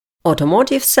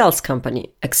Automotive Cells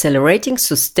Company, accelerating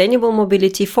sustainable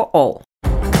mobility for all.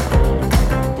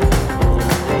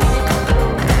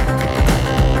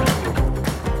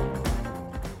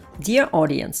 Dear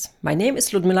audience, my name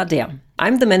is Ludmila Der.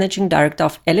 I'm the Managing Director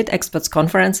of Elite Experts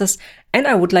Conferences, and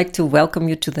I would like to welcome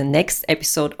you to the next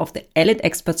episode of the Elite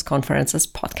Experts Conferences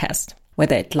podcast.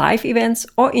 Whether at live events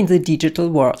or in the digital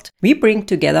world, we bring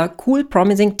together cool,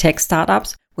 promising tech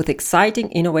startups with exciting,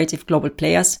 innovative global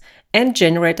players and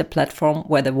generate a platform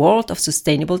where the world of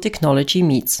sustainable technology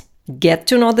meets. Get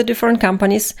to know the different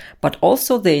companies, but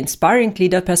also the inspiring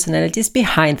leader personalities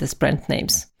behind these brand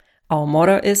names. Our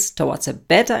motto is towards a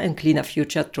better and cleaner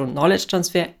future through knowledge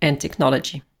transfer and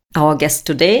technology. Our guest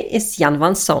today is Jan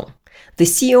van Son, the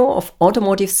CEO of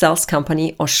Automotive Cells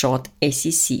Company, or short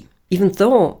ACC. Even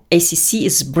though ACC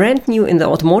is brand new in the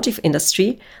automotive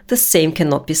industry, the same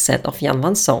cannot be said of Jan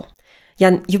van Son.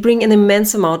 Jan, you bring an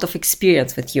immense amount of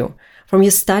experience with you. From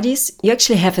your studies, you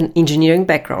actually have an engineering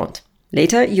background.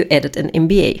 Later, you added an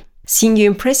MBA. Seeing your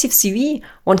impressive CV,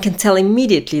 one can tell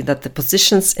immediately that the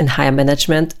positions in higher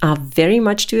management are very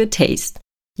much to your taste.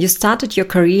 You started your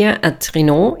career at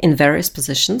Renault in various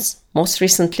positions, most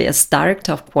recently as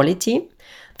Director of Quality.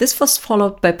 This was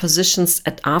followed by positions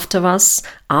at Afterwas,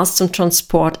 Alstom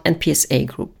Transport and PSA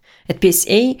Group. At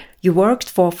PSA, you worked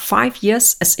for 5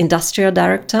 years as Industrial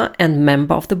Director and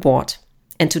member of the board.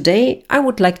 And today, I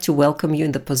would like to welcome you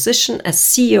in the position as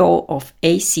CEO of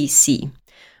ACC,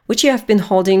 which you have been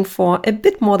holding for a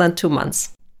bit more than 2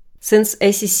 months. Since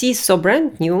ACC is so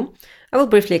brand new, I will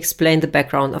briefly explain the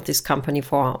background of this company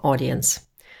for our audience.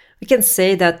 We can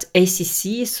say that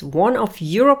ACC is one of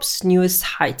Europe's newest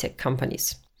high-tech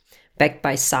companies. Backed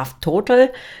by Saft Total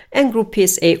and Group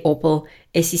PSA Opel,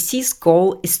 ACC's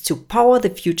goal is to power the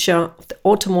future of the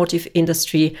automotive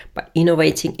industry by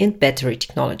innovating in battery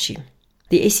technology.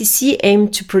 The ACC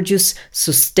aims to produce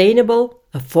sustainable,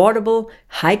 affordable,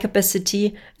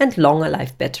 high-capacity and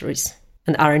longer-life batteries.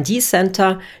 An R&D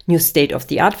center, new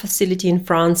state-of-the-art facility in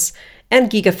France, and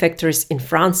gigafactories in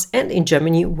France and in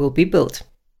Germany will be built.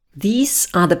 These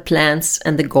are the plans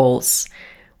and the goals.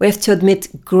 We have to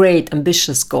admit great,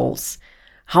 ambitious goals.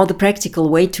 How the practical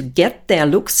way to get there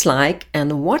looks like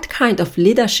and what kind of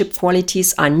leadership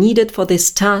qualities are needed for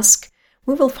this task,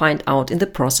 we will find out in the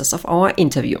process of our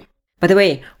interview. By the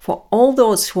way, for all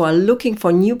those who are looking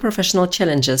for new professional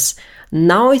challenges,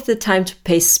 now is the time to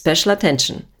pay special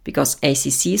attention because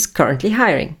ACC is currently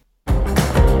hiring.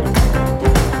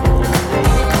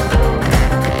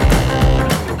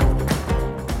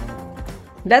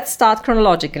 Let's start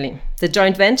chronologically. The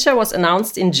joint venture was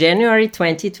announced in January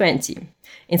 2020.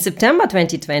 In September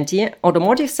 2020,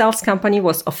 Automotive Cells Company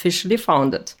was officially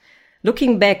founded.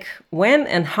 Looking back, when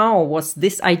and how was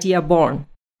this idea born?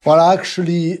 Well,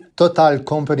 actually, Total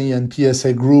Company and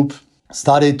PSA Group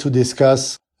started to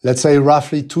discuss, let's say,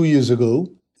 roughly 2 years ago.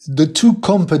 The two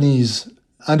companies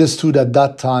understood at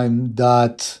that time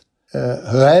that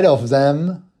ahead of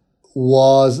them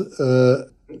was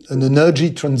an energy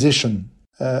transition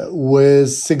with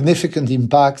significant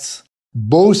impacts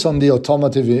both on the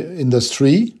automotive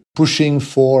industry, pushing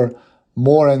for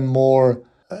more and more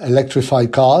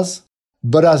electrified cars,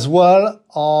 but as well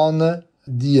on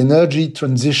the energy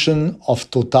transition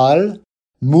of Total,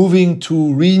 moving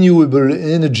to renewable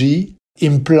energy,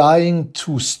 implying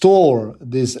to store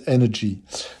this energy.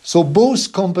 So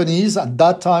both companies at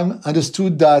that time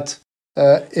understood that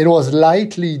it was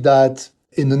likely that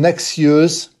in the next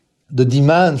years, the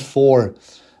demand for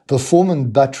performance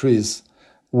batteries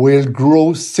will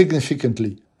grow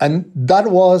significantly. And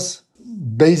that was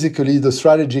basically the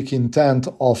strategic intent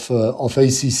of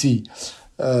ACC.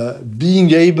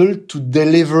 Being able to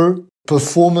deliver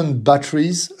performance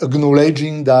batteries,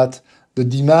 acknowledging that the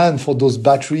demand for those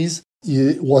batteries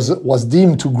was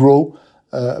deemed to grow,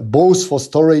 both for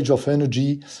storage of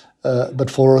energy,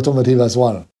 but for automotive as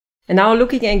well. And now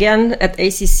looking again at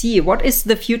ACC, what is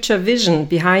the future vision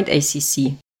behind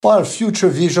ACC? Well, future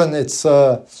vision,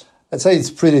 I'd say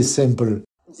it's pretty simple.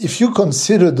 If you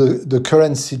consider the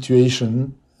current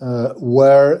situation,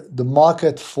 where the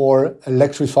market for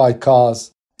electrified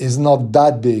cars is not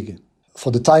that big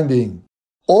for the time being.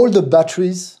 All the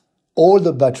batteries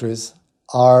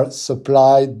are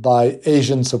supplied by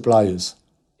Asian suppliers.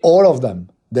 All of them.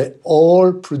 They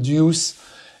all produce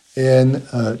in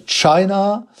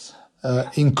China,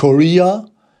 in Korea,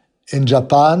 in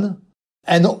Japan,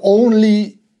 and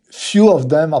only few of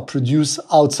them are produced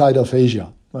outside of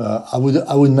Asia. I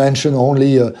would mention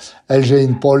only LG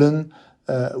in Poland,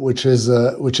 which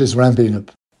is ramping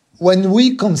up. When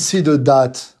we consider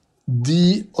that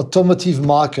the automotive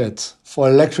market for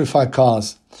electrified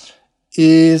cars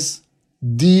is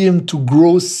deemed to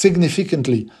grow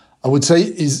significantly. I would say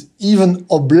is even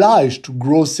obliged to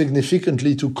grow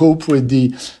significantly to cope with the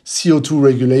CO2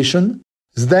 regulation.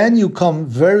 Then you come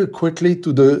very quickly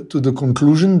to the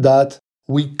conclusion that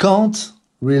we can't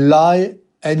rely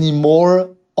anymore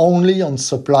only on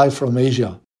supply from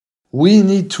Asia. We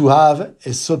need to have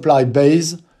a supply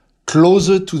base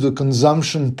closer to the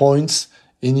consumption points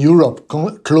in Europe,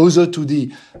 closer to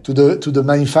the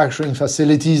manufacturing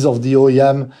facilities of the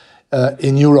OEM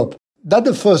in Europe. That's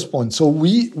the first point. So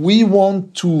we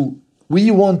want to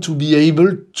be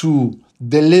able to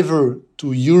deliver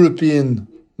to European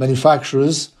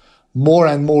manufacturers more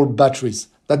and more batteries.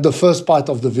 That's the first part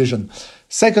of the vision.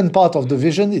 Second part of the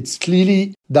vision, it's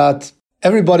clearly that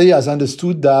everybody has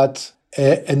understood that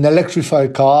an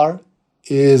electrified car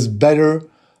is better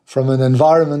from an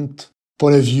environment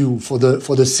point of view for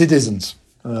the citizens.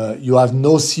 You have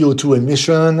no CO2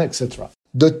 emission, etc.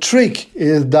 The trick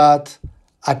is that,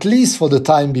 at least for the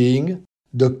time being,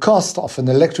 the cost of an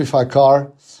electrified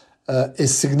car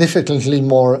is significantly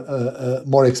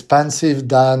more expensive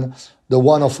than the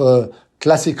one of a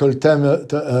classical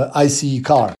ICE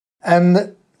car.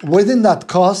 And within that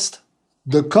cost,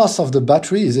 the cost of the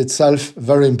battery is itself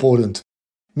very important,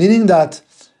 meaning that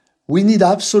we need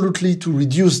absolutely to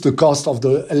reduce the cost of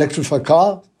the electrified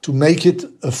car to make it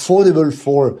affordable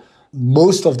for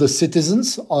most of the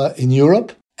citizens in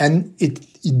Europe. And it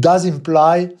does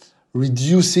imply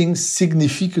reducing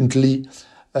significantly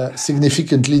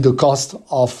the cost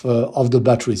of the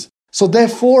batteries. So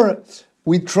therefore,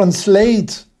 we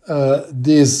translate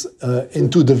this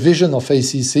into the vision of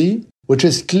ACC, which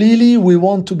is clearly we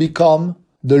want to become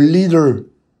the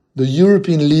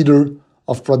European leader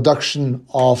of production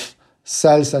of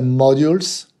cells and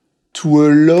modules to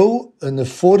allow an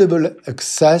affordable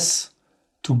access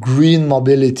to green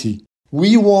mobility.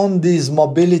 We want this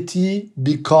mobility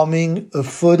becoming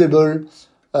affordable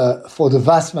for the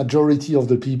vast majority of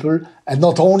the people, and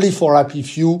not only for happy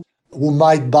few who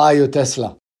might buy a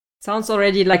Tesla. Sounds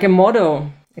already like a motto,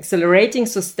 accelerating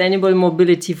sustainable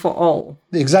mobility for all.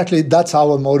 Exactly, that's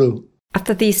our motto.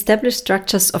 After the established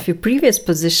structures of your previous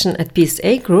position at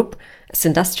PSA Group, as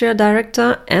industrial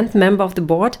director and member of the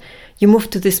board, you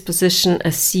moved to this position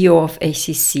as CEO of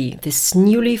ACC, this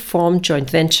newly formed joint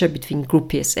venture between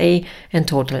Group PSA and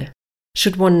Total.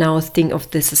 Should one now think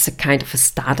of this as a kind of a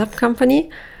startup company?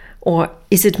 Or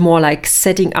is it more like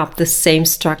setting up the same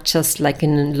structures like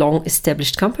in a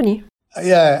long-established company?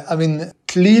 Yeah, I mean,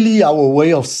 clearly our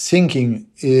way of thinking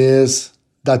is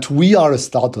that we are a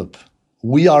startup.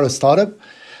 We are a startup,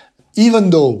 even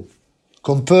though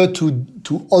compared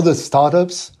to other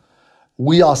startups,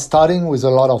 we are starting with a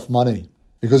lot of money.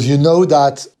 Because you know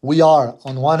that we are,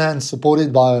 on one hand,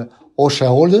 supported by all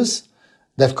shareholders.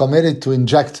 They've committed to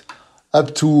inject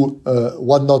up to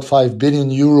 1.5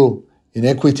 billion euro in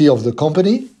equity of the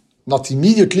company. Not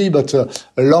immediately, but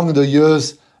along the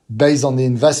years, based on the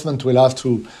investment we'll have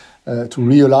to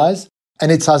realize.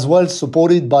 And it's as well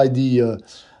supported by the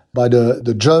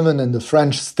German and the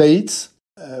French states,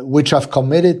 which have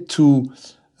committed to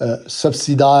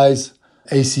subsidize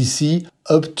ACC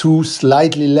up to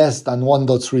slightly less than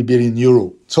 1.3 billion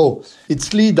euro. So it's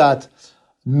clear that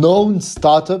no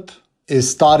startup is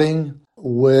starting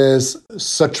with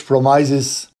such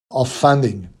promises of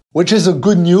funding, which is a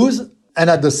good news and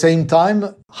at the same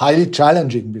time highly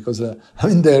challenging, because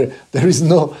there is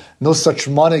no such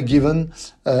money given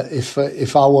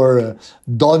if our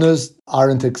donors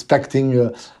aren't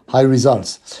expecting high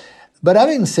results. But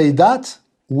having said that,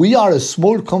 we are a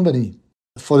small company.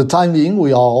 For the time being,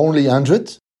 we are only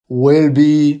 100. We'll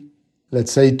be,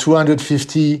 let's say,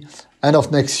 250 end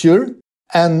of next year.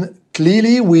 And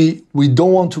clearly, we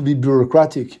don't want to be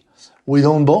bureaucratic. We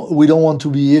don't want to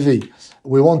be heavy.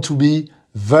 We want to be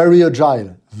very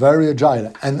agile.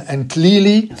 And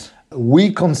clearly,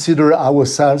 we consider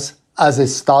ourselves as a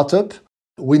startup.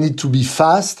 We need to be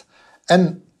fast.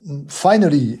 And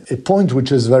finally, a point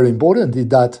which is very important is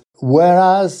that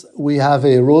whereas we have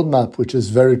a roadmap which is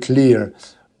very clear,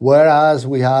 whereas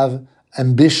we have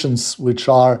ambitions which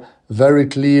are very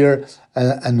clear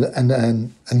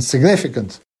and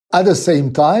significant, at the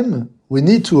same time, we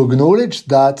need to acknowledge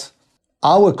that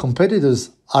our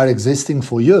competitors are existing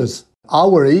for years.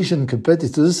 Our Asian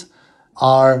competitors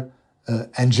are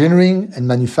engineering and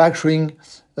manufacturing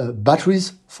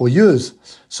batteries for years.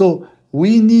 So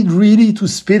we need really to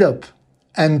speed up.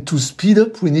 And to speed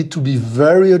up, we need to be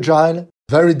very agile,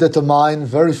 very determined,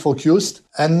 very focused.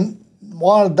 And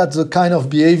that's the kind of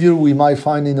behavior we might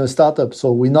find in a startup.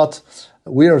 So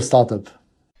we're a startup.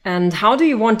 And how do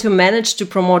you want to manage to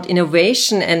promote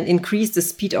innovation and increase the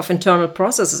speed of internal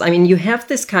processes? I mean, you have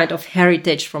this kind of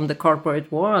heritage from the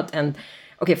corporate world, and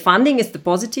okay, funding is the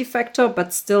positive factor,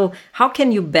 but still, how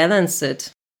can you balance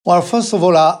it? Well, first of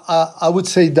all, I would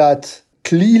say that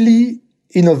clearly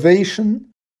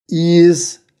innovation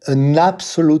is an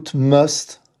absolute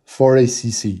must for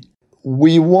ACC.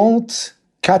 We won't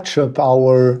catch up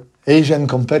our Asian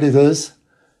competitors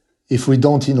if we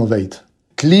don't innovate.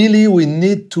 Clearly, we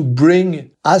need to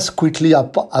bring as quickly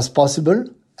as possible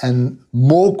and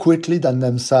more quickly than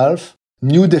themselves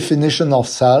new definition of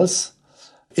cells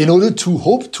in order to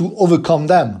hope to overcome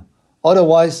them.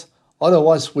 Otherwise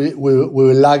we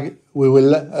will lag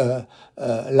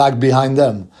behind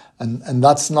them, and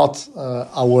that's not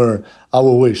our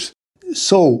wish.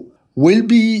 So we'll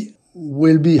be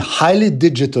highly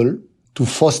digital to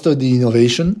foster the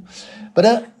innovation,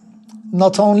 but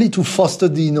not only to foster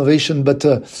the innovation, but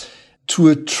to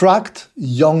attract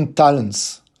young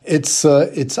talents. It's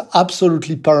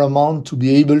absolutely paramount to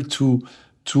be able to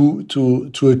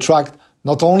attract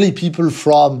not only people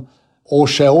from our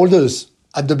shareholders.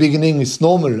 At the beginning, it's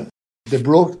normal.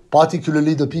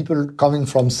 Particularly the people coming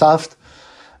from Saft,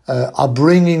 are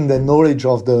bringing the knowledge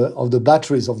of the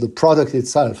batteries, of the product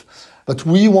itself. But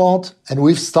we want, and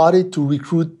we've started to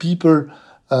recruit people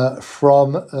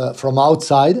from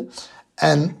outside,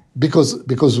 and because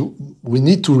we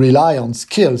need to rely on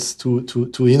skills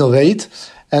to innovate,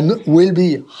 and we'll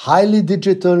be highly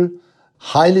digital,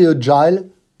 highly agile,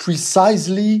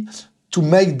 precisely to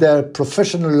make their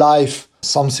professional life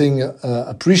something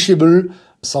appreciable,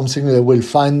 something they will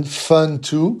find fun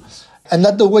too. And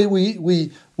that's the way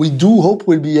we do hope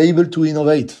we'll be able to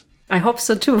innovate. I hope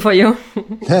so too for you.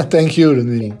 Thank you,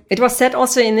 Ludmila. It was said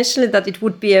also initially that it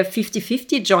would be a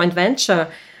 50-50 joint venture,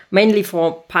 mainly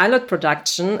for pilot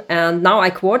production. And now I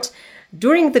quote,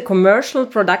 during the commercial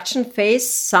production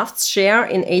phase, Saft's share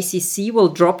in ACC will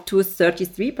drop to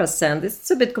 33%. This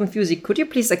is a bit confusing. Could you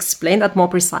please explain that more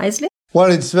precisely? Well,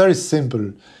 it's very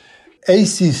simple.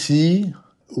 ACC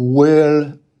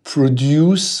will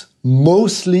produce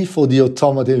mostly for the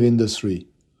automotive industry.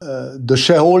 The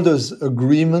shareholders'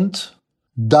 agreement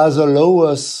does allow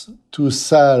us to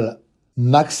sell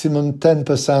maximum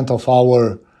 10% of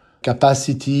our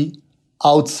capacity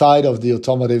outside of the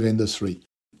automotive industry.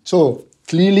 So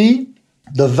clearly,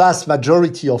 the vast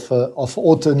majority of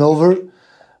our turnover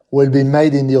will be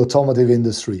made in the automotive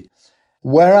industry.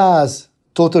 Whereas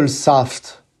Total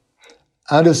Saft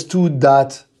understood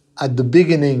that at the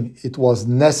beginning it was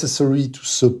necessary to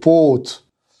support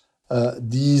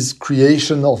these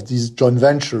creation of this joint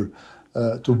venture,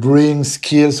 to bring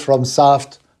skills from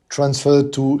Saft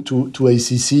transferred to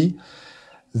ACC.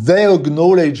 They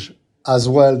acknowledge as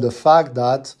well the fact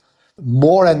that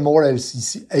more and more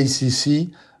ACC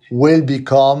will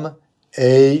become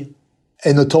an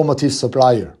automotive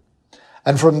supplier.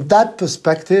 And from that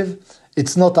perspective,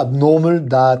 it's not abnormal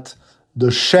that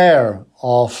the share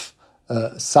of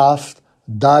Saft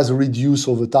does reduce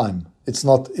over time. It's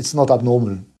not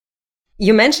abnormal.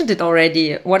 You mentioned it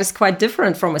already. What is quite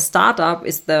different from a startup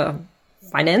is the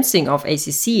financing of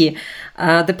ACC.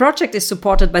 The project is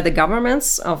supported by the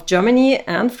governments of Germany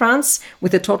and France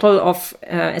with a total of,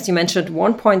 as you mentioned,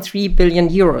 1.3 billion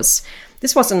euros.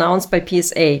 This was announced by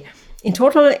PSA. In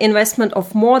total, investment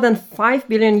of more than 5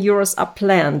 billion euros are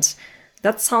planned.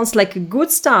 That sounds like a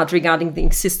good start regarding the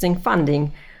existing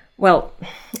funding. Well,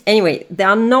 anyway, there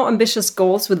are no ambitious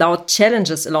goals without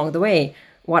challenges along the way.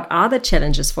 What are the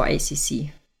challenges for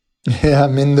ACC? Yeah, I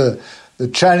mean, the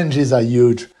challenges are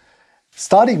huge.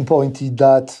 Starting point is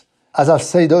that, as I've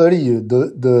said earlier,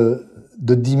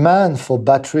 the demand for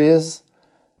batteries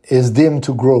is deemed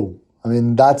to grow. I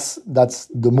mean, that's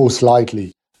the most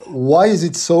likely. Why is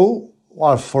it so?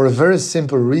 Well, for a very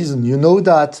simple reason. You know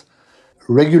that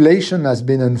regulation has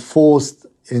been enforced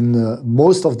in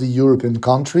most of the European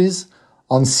countries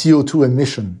on CO2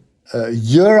 emission.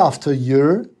 Year after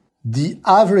year, the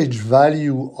average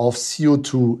value of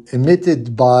CO2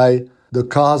 emitted by the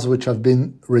cars which have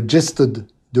been registered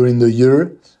during the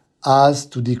year has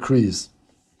to decrease.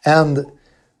 And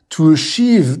to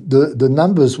achieve the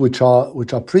numbers which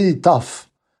are pretty tough,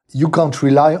 you can't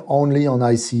rely only on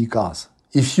ICE cars.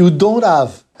 If you don't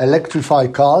have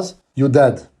electrified cars, you're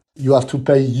dead. You have to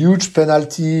pay huge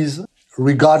penalties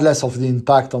regardless of the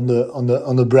impact on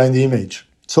the brand image.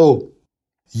 So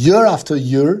year after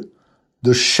year,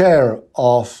 the share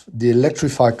of the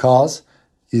electrified cars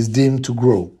is deemed to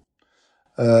grow.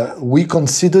 We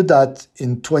consider that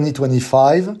in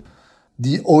 2025,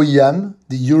 the OEM,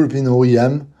 the European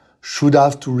OEM, should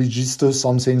have to register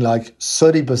something like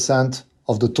 30%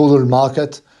 of the total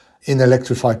market in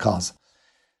electrified cars.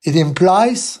 it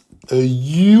implies a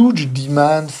huge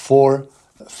demand for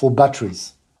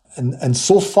batteries. And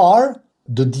so far,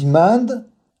 the demand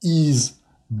is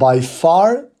by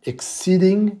far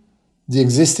exceeding the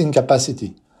existing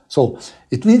capacity. So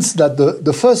it means that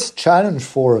the first challenge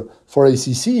for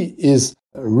ACC is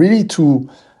really to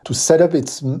set up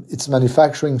its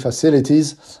manufacturing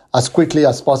facilities as quickly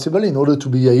as possible in order to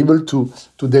be able to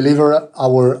deliver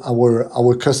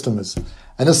our customers.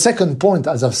 And the second point,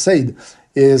 as I've said,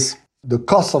 is the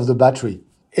cost of the battery.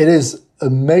 It is a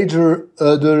major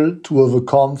hurdle to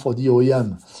overcome for the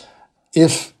OEM.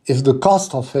 If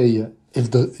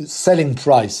the selling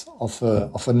price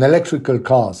of an electrical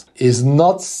car is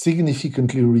not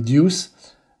significantly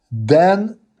reduced,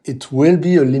 then it will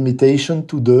be a limitation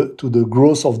to the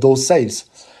growth of those sales.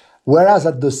 Whereas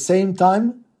at the same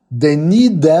time, they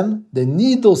need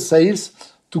those sales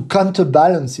to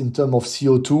counterbalance in terms of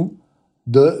CO2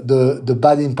 the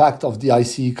bad impact of the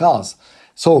ICE cars.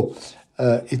 So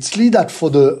it's clear that for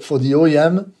the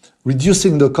OEM,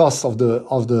 reducing the cost of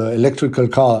the electrical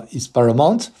car is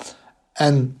paramount,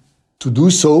 and to do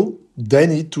so, they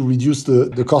need to reduce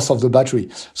the cost of the battery.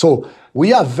 So we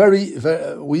have for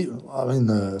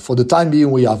the time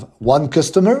being, we have one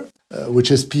customer,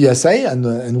 which is PSA,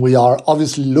 and we are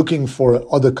obviously looking for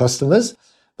other customers.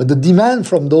 But the demand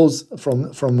from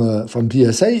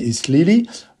PSA is clearly,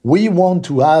 we want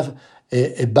to have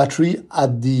a battery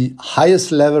at the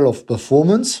highest level of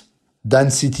performance,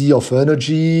 density of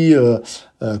energy,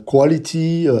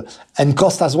 quality, and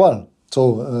cost as well.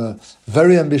 So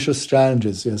very ambitious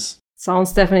challenges, yes.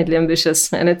 Sounds definitely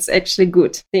ambitious, and it's actually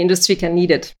good. The industry can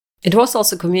need it. It was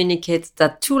also communicated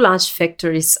that 2 large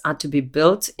factories are to be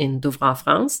built in Douvrin,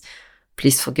 France.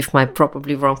 Please forgive my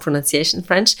probably wrong pronunciation in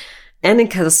French. And in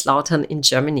Kaiserslautern in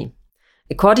Germany.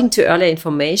 According to earlier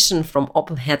information from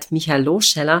Opel head Michael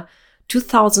Lohscheller,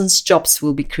 2,000 jobs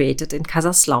will be created in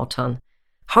Kaiserslautern.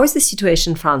 How is the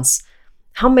situation in France?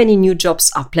 How many new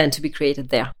jobs are planned to be created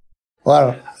there?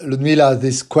 Well, Ludmila,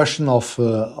 this question of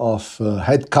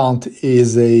headcount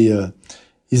is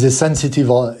a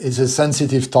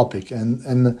sensitive topic,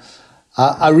 and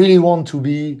I really want to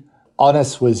be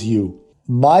honest with you.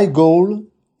 My goal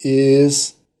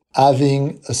is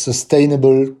having a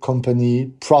sustainable company,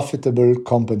 profitable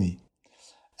company.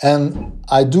 And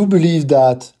I do believe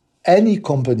that any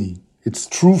company, it's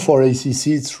true for ACC,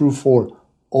 it's true for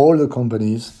all the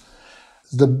companies,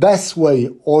 the best way,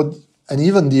 and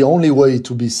even the only way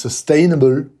to be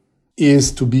sustainable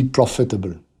is to be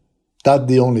profitable. That's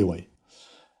the only way.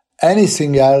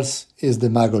 Anything else is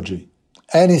demagogy.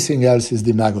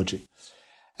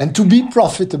 And to be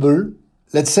profitable,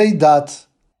 let's say that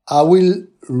I will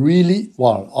really,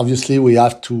 obviously we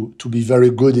have to be very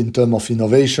good in terms of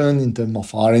innovation, in terms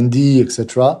of R&D,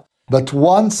 etc. But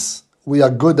once we are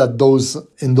good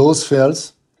in those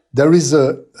fields, there is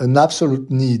an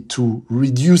absolute need to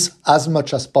reduce as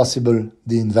much as possible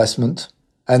the investment.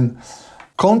 And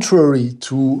contrary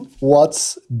to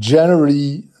what's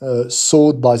generally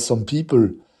thought by some people,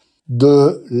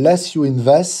 the less you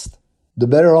invest, the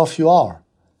better off you are.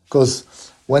 Because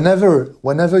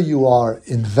whenever you are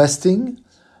investing,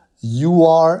 you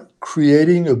are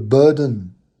creating a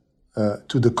burden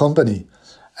to the company.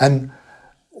 And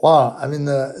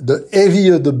the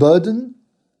heavier the burden,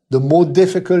 the more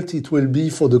difficult it will be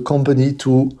for the company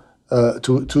to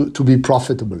be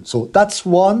profitable. So that's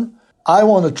one I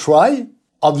want to try,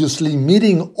 obviously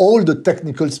meeting all the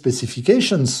technical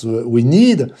specifications we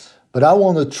need, but I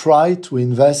want to try to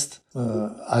invest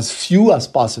as few as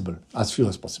possible.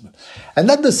 And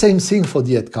that's the same thing for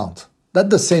the headcount.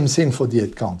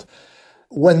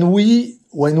 When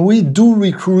we do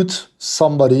recruit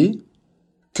somebody,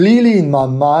 clearly in my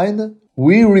mind,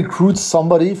 we recruit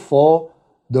somebody for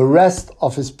the rest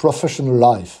of his professional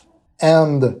life.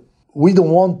 And we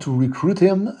don't want to recruit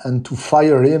him and to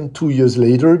fire him 2 years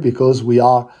later because we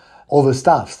are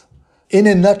overstaffed. In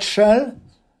a nutshell,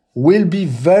 we'll be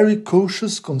very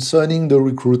cautious concerning the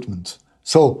recruitment.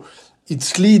 So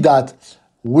it's clear that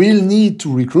we'll need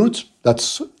to recruit,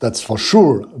 that's for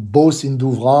sure, both in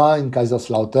Douvrin, in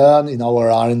Kaiserslautern, in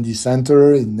our R&D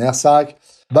center, in Nersac.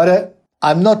 But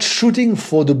I'm not shooting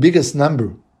for the biggest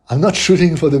number.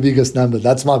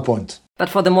 That's my point. But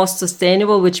for the most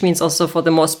sustainable, which means also for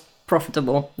the most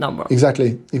profitable number.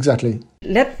 Exactly.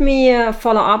 Let me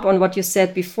follow up on what you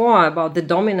said before about the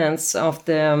dominance of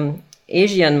the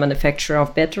Asian manufacturer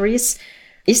of batteries.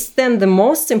 Is then the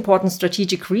most important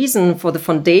strategic reason for the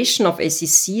foundation of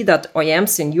ACC that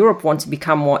OEMs in Europe want to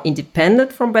become more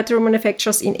independent from battery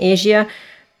manufacturers in Asia,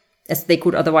 as they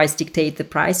could otherwise dictate the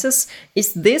prices?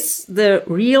 Is this the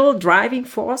real driving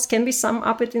force? Can we sum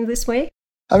up it in this way?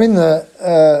 I mean,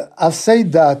 I've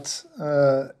said that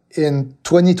in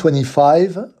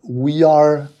 2025, we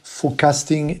are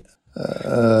forecasting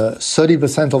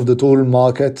 30% of the total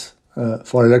market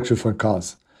for electrified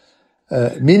cars,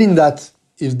 meaning that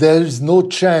if there is no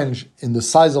change in the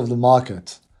size of the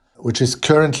market, which is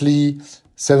currently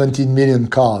 17 million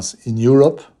cars in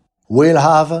Europe, we'll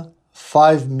have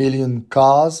 5 million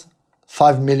cars,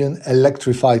 5 million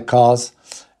electrified cars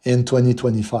in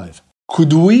 2025.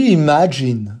 Could we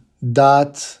imagine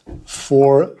that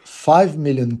for 5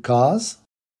 million cars,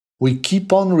 we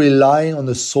keep on relying on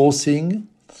the sourcing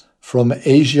from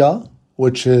Asia,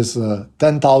 which is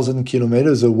 10,000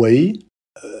 kilometers away,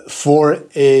 for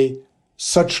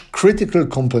such critical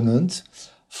component,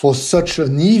 for such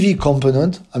an EV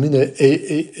component? I mean,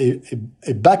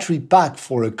 a battery pack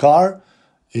for a car,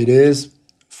 it is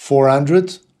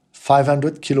 400,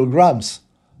 500 kilograms.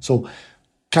 So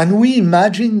can we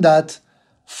imagine that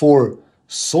for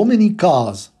so many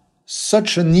cars,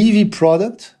 such an EV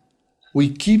product, we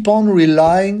keep on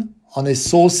relying on a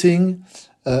sourcing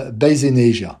based in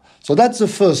Asia? So that's the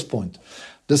first point.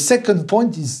 The second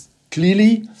point is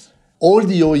clearly all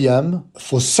the OEM,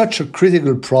 for such a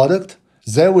critical product,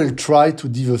 they will try to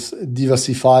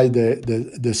diversify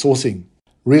the sourcing.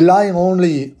 Relying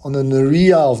only on an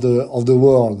area of the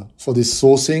world for this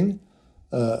sourcing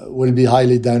will be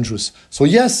highly dangerous. So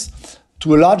yes,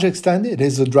 to a large extent, it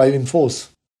is a driving force.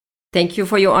 Thank you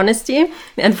for your honesty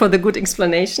and for the good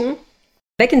explanation.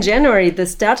 Back in January, the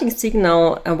starting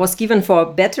signal was given for a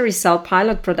battery cell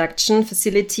pilot production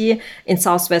facility in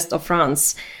southwest of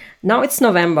France. Now it's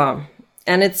November,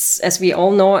 and it's, as we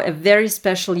all know, a very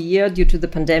special year due to the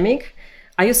pandemic.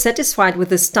 Are you satisfied with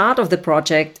the start of the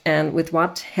project and with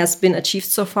what has been achieved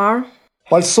so far?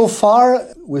 Well, so far,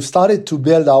 we've started to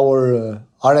build our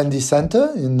R&D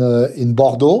center in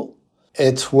Bordeaux.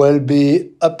 It will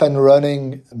be up and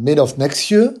running mid of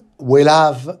next year. We'll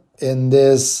have in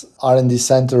this R&D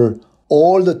center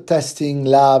all the testing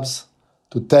labs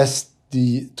to test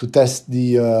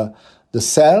the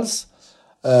cells.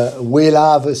 We'll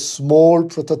have a small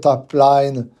prototype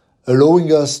line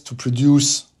allowing us to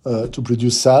produce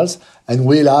cells, and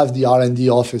we'll have the R&D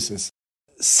offices.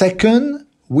 Second,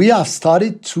 we have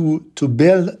started to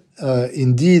build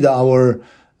indeed our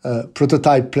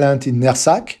prototype plant in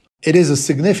Nersac. It is a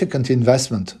significant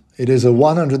investment. It is a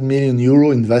 100 million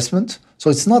euro investment. So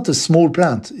it's not a small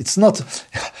plant. It's not,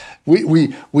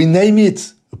 we name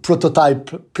it a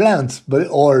prototype plant,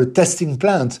 or a testing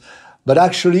plant, but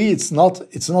actually it's not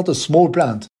a small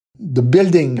plant. The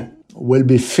building will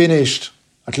be finished,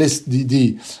 at least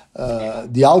the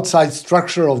outside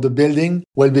structure of the building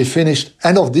will be finished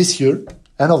end of this year.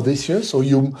 So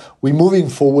we're moving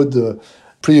forward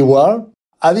pretty well.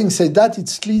 Having said that,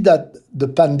 it's clear that the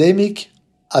pandemic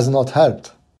has not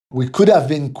helped. We could have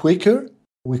been quicker.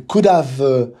 We could have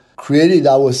created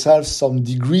ourselves some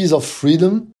degrees of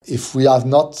freedom if we had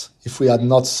not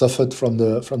suffered from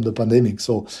the pandemic.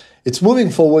 So it's moving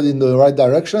forward in the right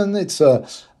direction. It's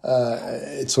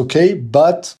okay,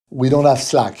 but we don't have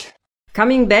slack.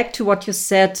 Coming back to what you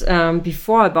said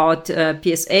before about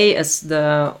PSA as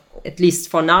the, at least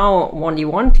for now, only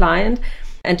one client.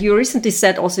 And you recently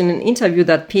said also in an interview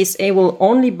that PSA will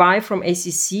only buy from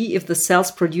ACC if the cells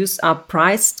produced are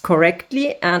priced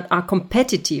correctly and are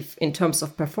competitive in terms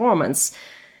of performance.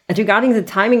 And regarding the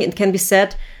timing, it can be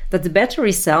said that the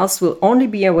battery cells will only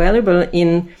be available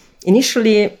in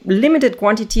initially limited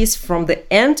quantities from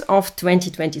the end of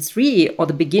 2023 or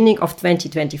the beginning of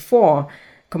 2024.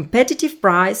 Competitive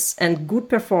price and good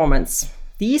performance.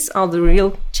 These are the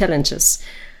real challenges.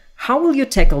 How will you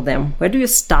tackle them? Where do you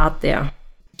start there?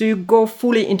 Do you go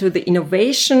fully into the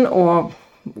innovation, or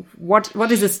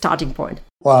what is the starting point?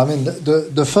 Well, I mean,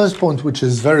 the first point, which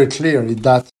is very clear, is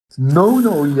that no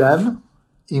OEM,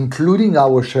 including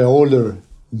our shareholder,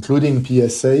 including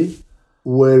PSA,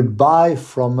 will buy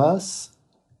from us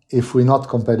if we're not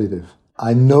competitive.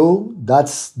 I know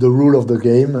that's the rule of the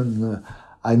game, and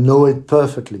I know it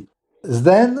perfectly.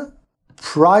 Then,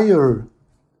 prior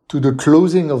to the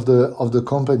closing of the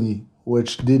company,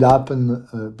 which did happen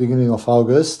beginning of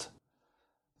August,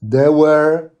 there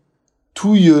were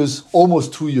 2 years,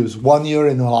 almost 2 years, 1 year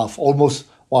and a half,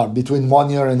 between 1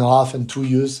 year and a half and 2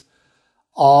 years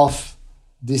of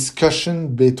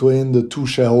discussion between the two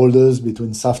shareholders,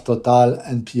 between Saft Total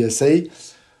and PSA,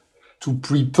 to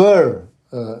prepare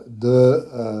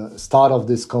the start of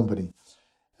this company.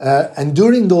 And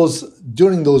during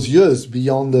those years,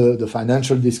 beyond the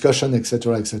financial discussion,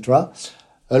 etc.,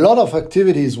 a lot of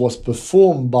activities was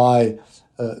performed by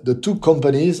the two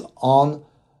companies on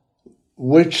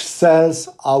which cells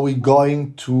are we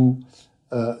going to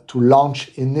launch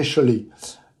initially.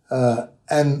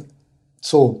 And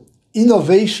so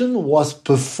innovation was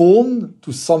performed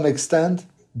to some extent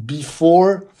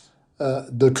before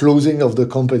the closing of the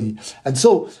company. And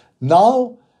so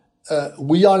now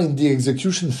we are in the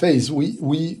execution phase.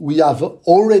 We have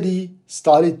already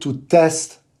started to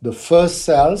test the first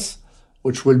cells,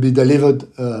 which will be delivered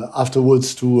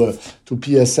afterwards to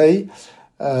PSA.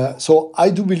 So I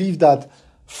do believe that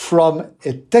from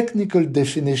a technical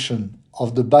definition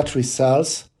of the battery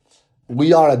cells,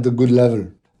 we are at the good level.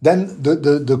 Then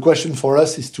the question for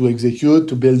us is to execute,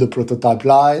 to build the prototype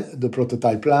line, the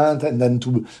prototype plant, and then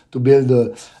to build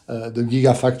the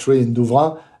gigafactory in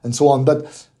Douvrin, and so on.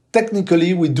 But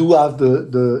technically, we do have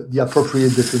the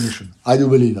appropriate definition. I do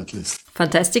believe, at least.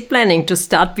 Fantastic planning to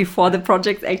start before the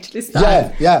project actually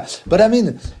starts. Yeah. But I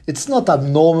mean, it's not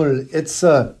abnormal. It's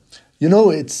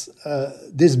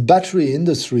this battery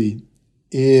industry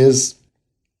is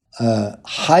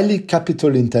highly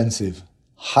capital intensive.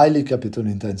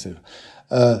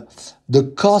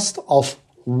 The cost of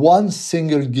one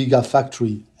single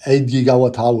gigafactory, 8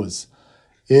 gigawatt hours,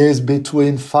 is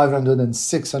between 500 and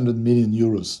 600 million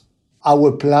euros.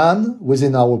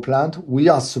 Within our plant, we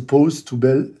are supposed to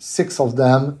build 6 of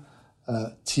them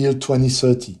till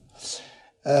 2030.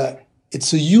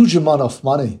 It's a huge amount of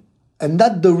money. And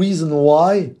that's the reason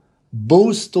why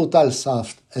both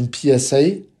Total-Saft and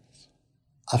PSA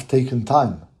have taken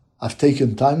time. I've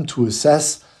taken time to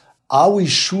assess, are we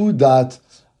sure that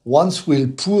once we'll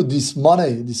put this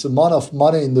amount of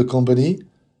money in the company,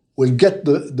 we'll get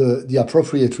the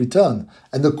appropriate return?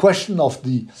 And the question of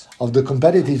the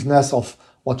competitiveness of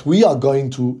what we are going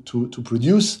to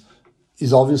produce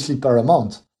is obviously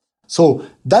paramount. So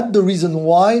that's the reason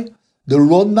why the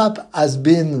roadmap has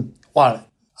been, well,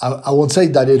 I won't say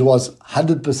that it was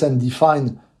 100%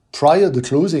 defined prior to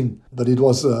closing, but it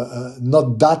was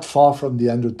not that far from the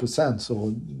 100%.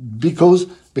 So because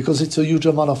it's a huge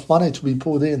amount of money to be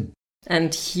put in.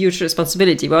 And huge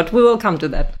responsibility, but we will come to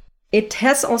that. It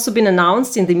has also been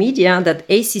announced in the media that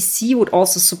ACC would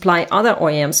also supply other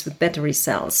OEMs with battery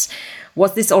cells.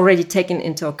 Was this already taken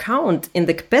into account in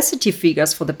the capacity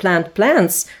figures for the plant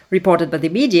plans reported by the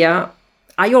media?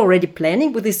 Are you already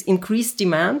planning with this increased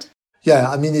demand? Yeah,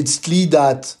 I mean, it's clear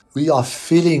that we are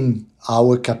filling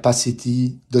our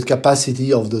capacity, the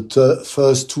capacity of the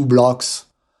first 2 blocks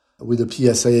with the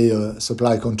PSA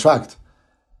supply contract.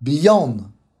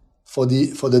 Beyond, for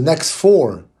the next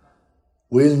 4,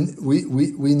 we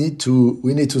need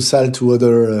to sell to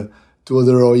other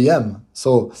OEM.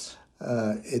 So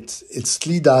it's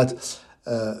clear that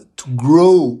to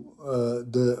grow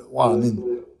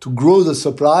the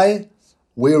supply,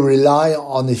 we rely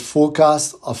on a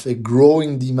forecast of a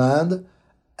growing demand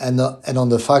and on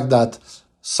the fact that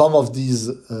some of these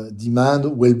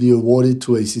demand will be awarded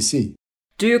to ACC.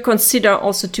 Do you consider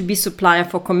also to be supplier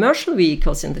for commercial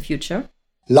vehicles in the future?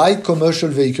 Light commercial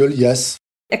vehicle, yes.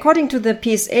 According to the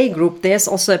PSA Group, there's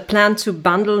also a plan to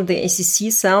bundle the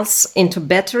ACC cells into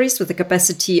batteries with a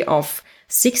capacity of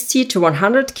 60 to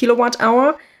 100 kilowatt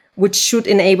hour, which should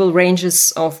enable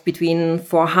ranges of between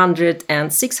 400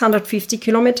 and 650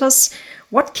 kilometers.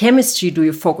 What chemistry do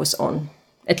you focus on,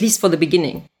 at least for the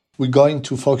beginning? We're going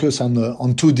to focus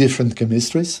on 2 different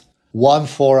chemistries. One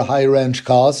for high-range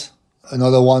cars,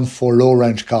 another one for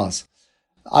low-range cars.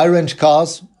 High-range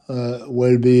cars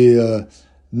will be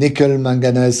nickel,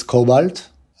 manganese, cobalt,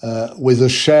 with a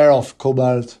share of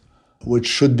cobalt which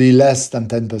should be less than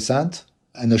 10%,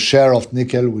 and a share of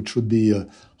nickel which should be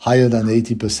higher than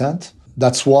 80%.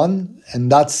 That's one,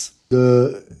 and that's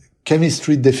the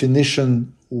chemistry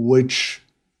definition which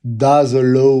does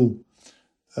allow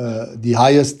the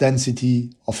highest density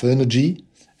of energy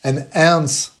and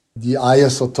hence the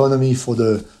highest autonomy for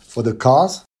the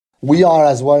cars. We are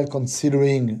as well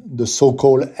considering the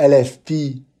so-called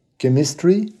LFP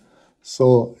chemistry,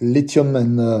 so lithium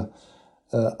and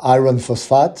iron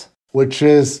phosphate, which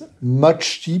is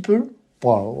much cheaper,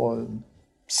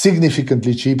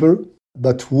 significantly cheaper,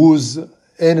 but whose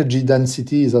energy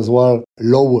density is as well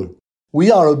lower. We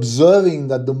are observing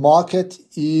that the market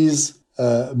is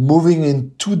moving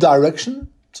in 2 directions.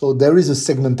 So there is a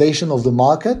segmentation of the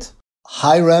market,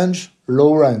 high range,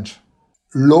 low range.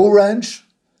 Low range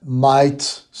might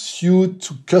suit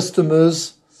to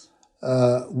customers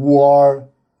who are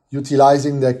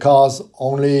utilizing their cars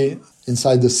only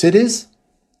inside the cities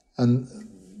and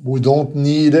who don't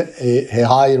need a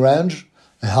high range,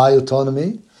 a high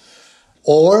autonomy,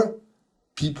 or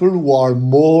people who are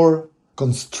more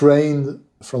constrained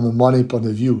from a money point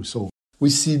of view. So we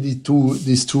see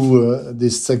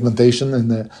this segmentation,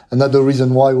 and another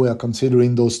reason why we are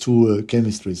considering those 2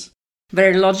 chemistries.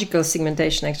 Very logical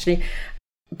segmentation, actually.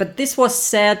 But this was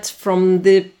said from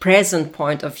the present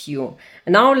point of view.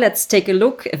 And now let's take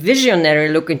a visionary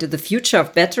look into the future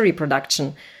of battery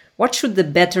production. What should the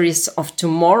batteries of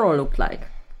tomorrow look like?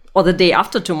 Or the day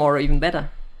after tomorrow, even better?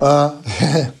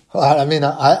 I mean,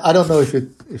 I don't know if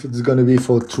it's going to be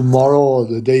for tomorrow or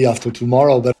the day after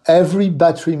tomorrow, but every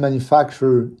battery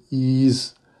manufacturer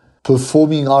is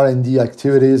performing R&D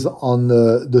activities on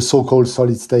the so-called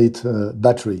solid-state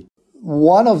battery.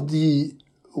 One of the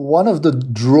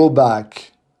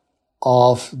drawback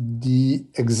of the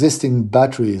existing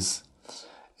batteries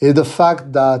is the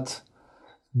fact that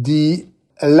the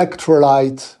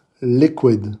electrolyte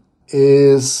liquid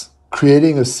is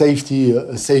creating a safety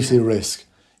risk.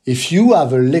 If you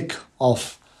have a leak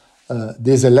of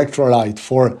this electrolyte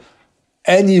for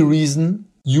any reason,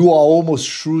 you are almost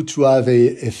sure to have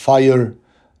a fire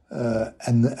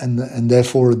and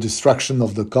therefore destruction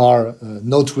of the car,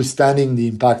 notwithstanding the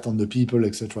impact on the people,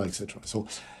 etc., etc. So,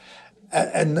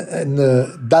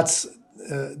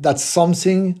 that's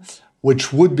something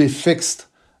which would be fixed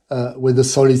with a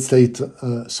solid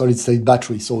state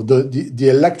battery. So the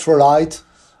electrolyte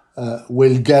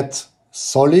will get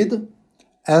solid,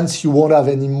 hence you won't have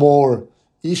any more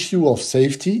issue of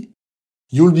safety.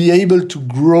 You'll be able to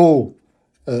grow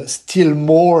still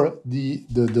more the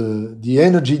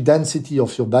energy density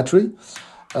of your battery.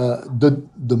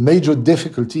 The major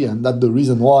difficulty, and that's the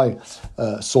reason why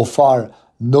so far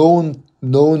known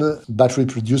battery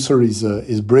producer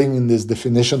is bringing this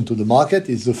definition to the market,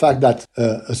 is the fact that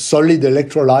a solid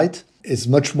electrolyte is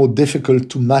much more difficult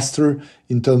to master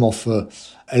in terms of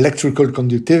electrical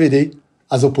conductivity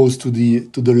as opposed to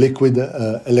the liquid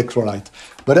electrolyte.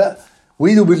 But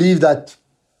we do believe that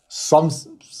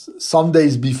some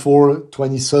days before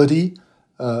 2030,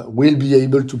 we'll be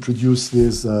able to produce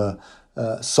these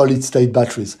solid-state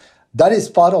batteries. That is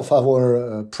part of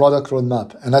our product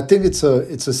roadmap, and I think it's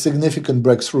a significant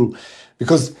breakthrough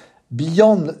because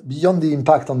beyond the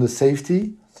impact on the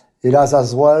safety, it has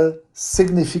as well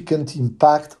significant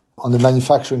impact on the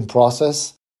manufacturing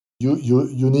process. You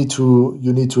need to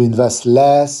invest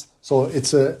less. So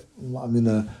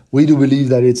we do believe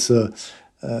that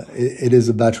it is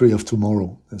a battery of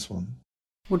tomorrow, this one.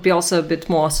 Would be also a bit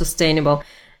more sustainable.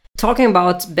 Talking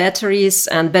about batteries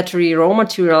and battery raw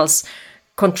materials,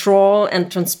 control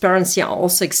and transparency are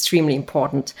also extremely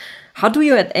important. How do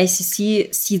you at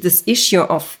ACC see this issue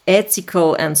of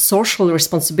ethical and social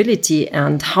responsibility,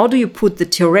 and how do you put the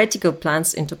theoretical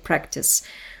plans into practice?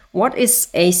 What is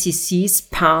ACC's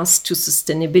path to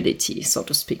sustainability, so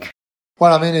to speak?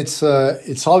 Well, I mean, it's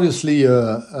obviously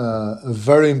a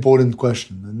very important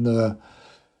question. And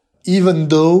even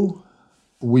though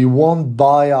we won't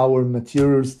buy our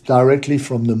materials directly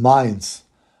from the mines,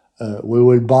 we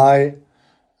will buy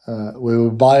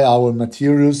our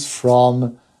materials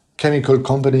from chemical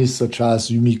companies such as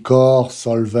Umicore,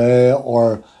 Solvay,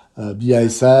 or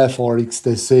BASF, or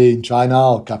XTC in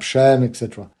China, or Capchem,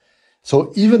 etc.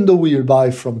 So even though we will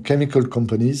buy from chemical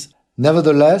companies,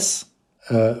 nevertheless,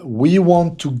 we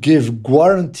want to give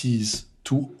guarantees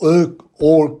to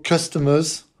all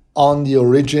customers on the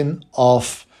origin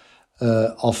of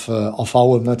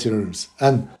our materials,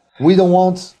 and we don't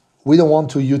want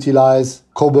to utilize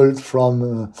cobalt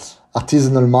from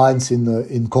artisanal mines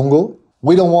in Congo.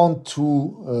 We don't want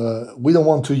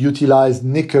to utilize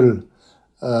nickel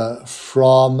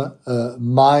from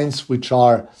mines which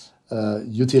are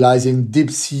utilizing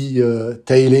deep sea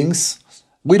tailings.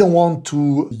 We don't want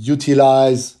to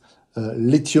utilize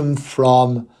lithium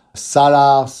from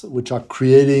salars which are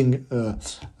creating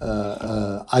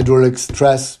hydraulic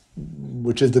stress,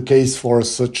 which is the case for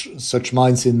such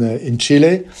mines in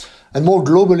Chile. And more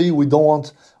globally, we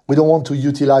don't want to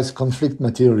utilize conflict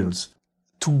materials.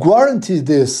 To guarantee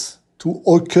this to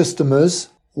all customers,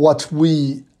 what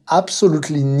we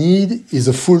absolutely need is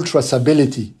a full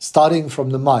traceability, starting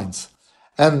from the mines.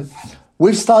 And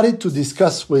we've started to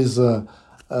discuss with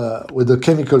the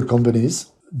chemical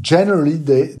companies. Generally,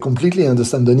 they completely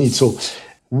understand the need. So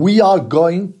we are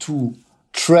going to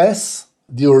trace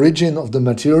the origin of the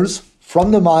materials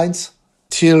from the mines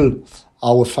till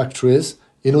our factories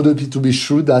in order to be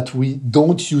sure that we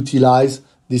don't utilize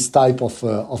this type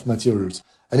of materials.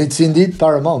 And it's indeed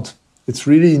paramount. It's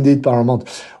really indeed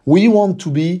paramount. We want to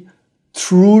be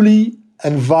truly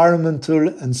environmental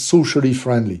and socially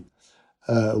friendly.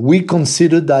 We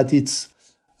consider that it's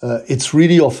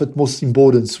really of utmost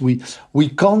importance. We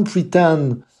can't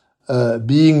pretend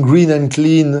being green and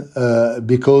clean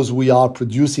because we are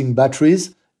producing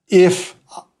batteries if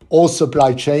our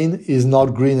supply chain is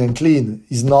not green and clean,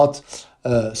 is not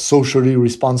socially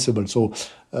responsible. So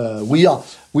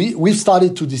we've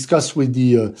started to discuss with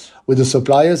the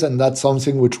suppliers, and that's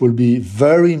something which will be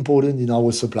very important in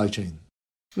our supply chain.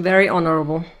 Very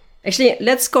honorable. Actually,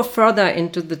 let's go further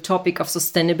into the topic of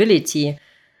sustainability.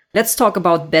 Let's talk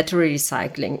about battery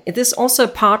recycling. It is also a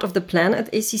part of the plan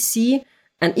at ACC,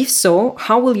 and if so,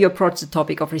 how will you approach the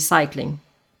topic of recycling?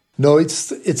 No,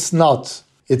 it's not.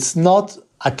 It's not,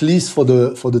 at least for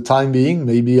the time being.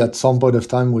 Maybe at some point of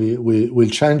time we'll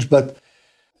change, but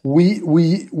we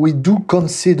do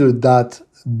consider that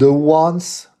the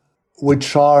ones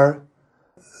which are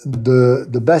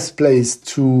the best place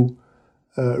to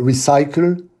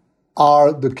recycle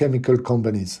are the chemical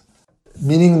companies,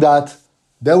 meaning that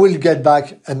they will get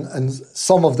back, and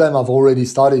some of them have already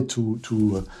started to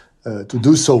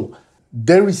do so.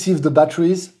 They receive the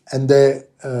batteries and they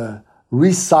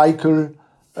recycle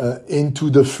into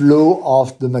the flow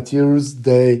of the materials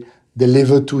they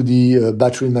deliver to the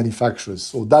battery manufacturers.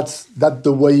 So that's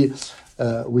the way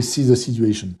we see the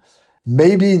situation.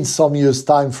 Maybe in some years'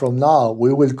 time from now,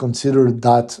 we will consider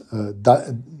that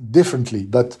differently.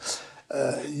 But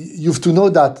you have to know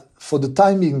that for the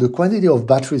time being, the quantity of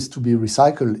batteries to be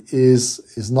recycled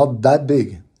is not that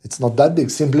big. It's not that big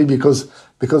simply because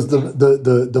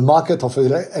the market of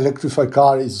an electrified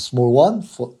car is a small one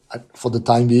for the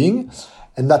time being,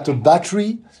 and that the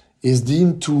battery is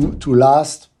deemed to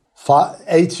last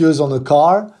 8 years on a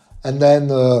car, and then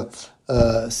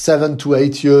 7 to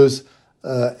 8 years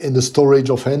in the storage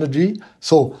of energy.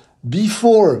 So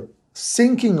before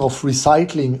thinking of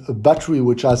recycling a battery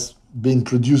which has been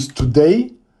produced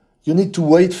today, you need to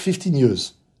wait 15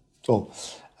 years. So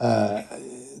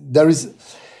there is,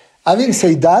 having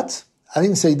said that,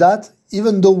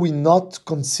 even though we're not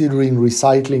considering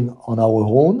recycling on our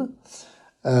own,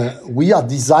 we are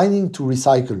designing to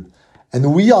recycle,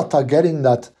 and we are targeting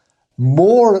that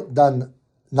more than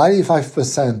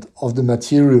 95% of the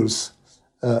materials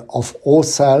of all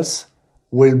cells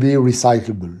will be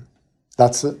recyclable.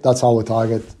 That's our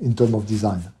target in terms of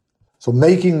design. So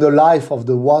making the life of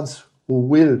the ones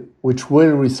which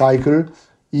will recycle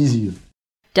easier.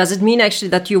 Does it mean actually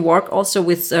that you work also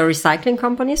with recycling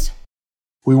companies?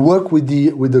 We work with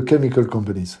the chemical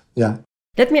companies, yeah.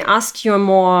 Let me ask you a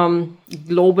more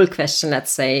global question,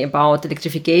 let's say, about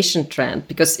electrification trend,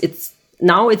 because it's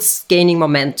gaining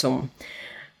momentum.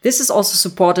 This is also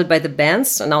supported by the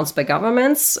bans announced by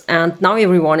governments, and now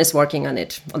everyone is working on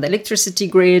it, on the electricity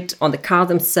grid, on the car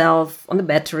themselves, on the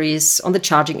batteries, on the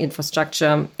charging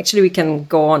infrastructure. Actually, we can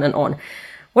go on and on.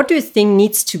 What do you think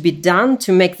needs to be done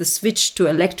to make the switch to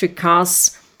electric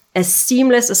cars as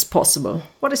seamless as possible?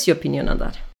 What is your opinion on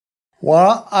that?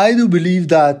 Well, I do believe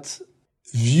that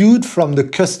viewed from the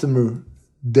customer,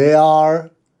 there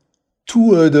are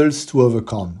two hurdles to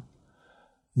overcome.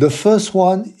 The first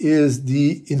one is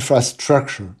the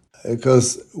infrastructure,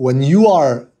 because when you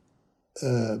are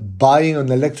buying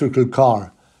an electrical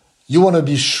car, you want to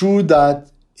be sure that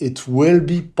it will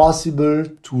be possible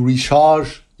to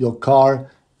recharge your car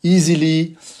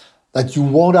easily, that you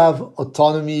won't have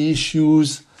autonomy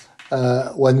issues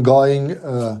when going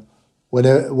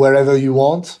wherever you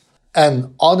want.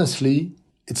 And honestly,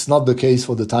 it's not the case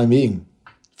for the time being.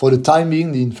 For the time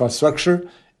being, the infrastructure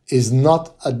is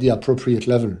not at the appropriate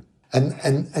level.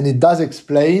 And it does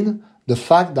explain the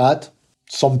fact that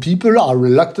some people are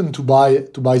reluctant to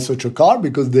buy such a car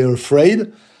because they're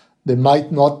afraid they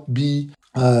might not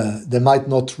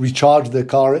recharge their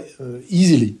car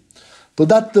easily. So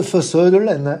that's the first hurdle,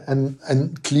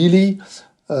 and clearly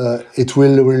it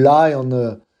will rely on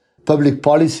the public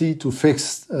policy to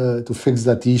fix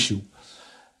that issue.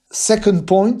 Second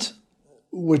point,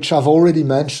 which I've already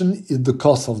mentioned, is the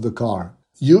cost of the car.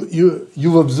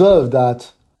 You've observed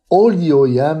that all the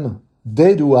OEM,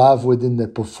 they do have within their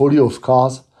portfolio of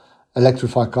cars,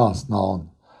 electrified cars now on.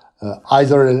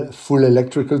 Either a full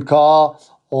electrical car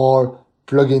or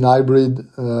plug-in hybrid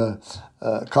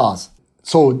cars.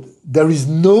 So there is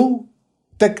no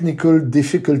technical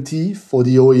difficulty for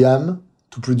the OEM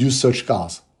to produce such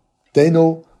cars. They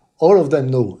know, all of them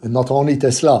know, and not only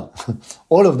Tesla,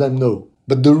 all of them know.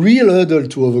 But the real hurdle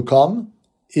to overcome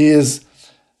is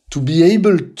to be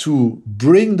able to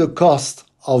bring the cost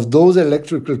of those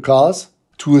electrical cars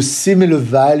to a similar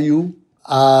value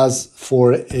as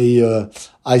for a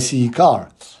ICE car.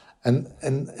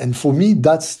 And for me,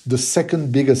 that's the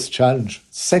second biggest challenge.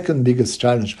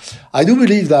 I do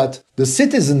believe that the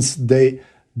citizens,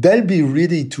 they'll be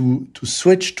ready to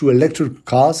switch to electric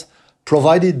cars,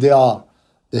 provided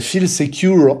they feel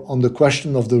secure on the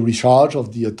question of the recharge,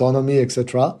 of the autonomy,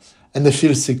 etc. And they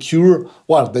feel secure.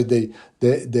 Well, they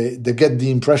get the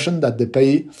impression that they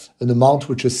pay an amount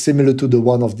which is similar to the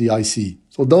one of the ICE.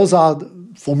 So those are,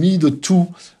 for me, the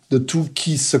two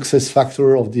key success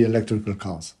factors of the electrical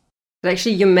cars.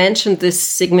 Actually, you mentioned this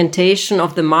segmentation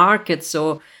of the market.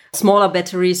 So smaller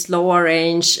batteries, lower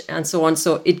range, and so on.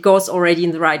 So it goes already in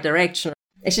the right direction.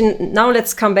 Actually, now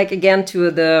let's come back again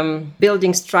to the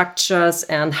building structures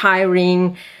and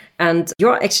hiring. And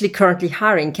you're actually currently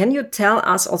hiring. Can you tell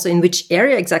us also in which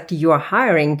area exactly you are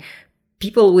hiring?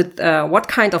 People with what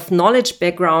kind of knowledge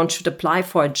background should apply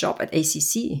for a job at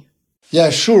ACC?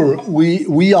 Yeah, sure.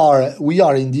 We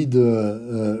are indeed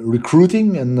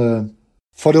recruiting, and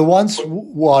for the ones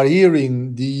who are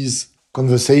hearing these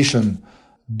conversations,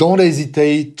 don't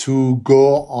hesitate to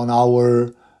go on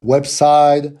our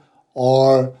website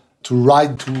or to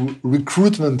write to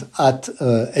recruitment at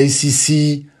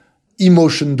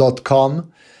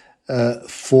accemotion.com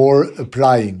for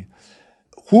applying.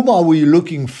 Whom are we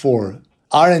looking for?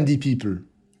 R&D people.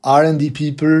 R&D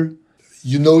people,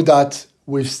 you know that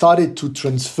we've started to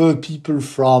transfer people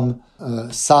from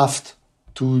SAFT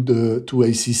to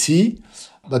ACC,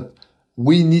 but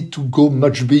we need to go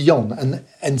much beyond.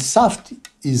 And SAFT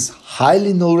is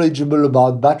highly knowledgeable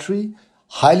about battery,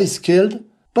 highly skilled,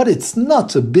 but it's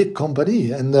not a big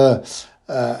company, and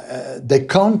they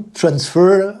can't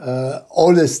transfer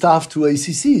all the staff to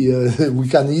ACC. We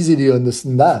can easily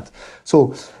understand that.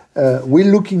 So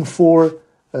we're looking for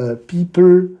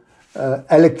people,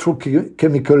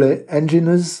 electrochemical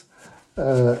engineers,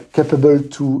 capable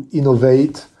to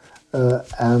innovate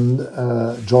and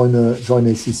join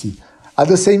ACC. At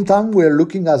the same time, we're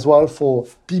looking as well for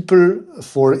people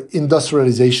for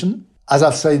industrialization. As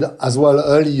I've said as well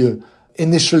earlier,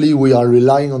 initially we are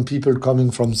relying on people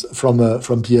coming from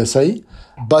PSA,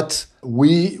 but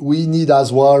we need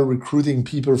as well recruiting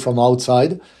people from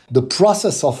outside. The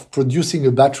process of producing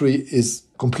a battery is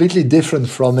completely different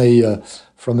from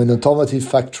an automotive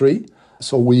factory.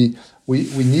 So we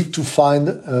need to find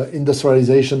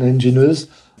industrialization engineers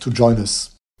to join us.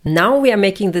 Now we are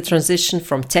making the transition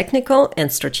from technical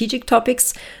and strategic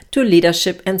topics to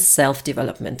leadership and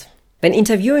self-development. When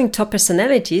interviewing top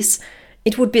personalities,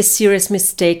 it would be a serious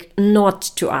mistake not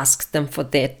to ask them for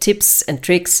their tips and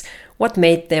tricks, what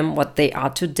made them what they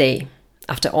are today.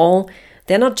 After all,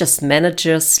 they're not just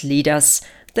managers, leaders,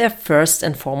 they're first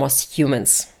and foremost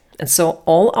humans. And so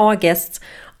all our guests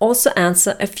also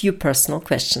answer a few personal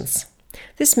questions.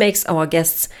 This makes our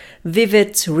guests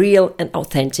vivid, real, and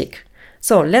authentic.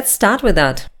 So let's start with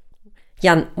that.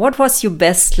 Jan, what was your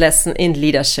best lesson in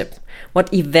leadership?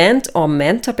 What event or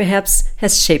mentor perhaps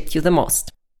has shaped you the most?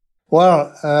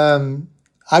 Well,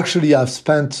 actually, I've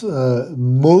spent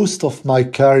most of my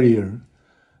career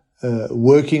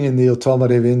working in the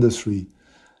automotive industry.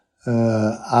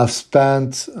 I've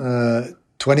spent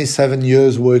 27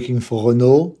 years working for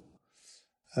Renault.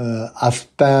 I've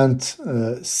spent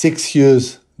 6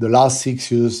 years, the last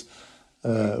 6 years,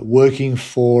 working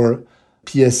for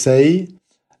PSA.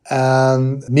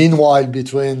 And meanwhile,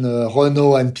 between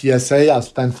Renault and PSA, I've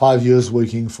spent 5 years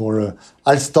working for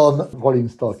Alstom rolling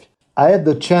stock. I had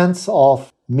the chance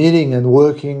of meeting and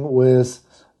working with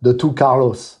the two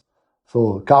Carlos.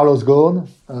 So Carlos Ghosn,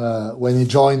 when he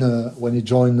joined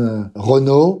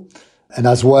Renault, and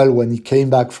as well when he came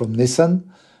back from Nissan,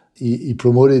 he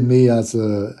promoted me as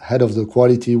head of the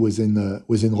quality within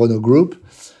Renault Group,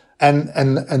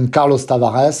 and Carlos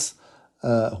Tavares,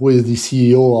 who is the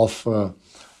CEO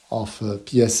of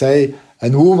PSA,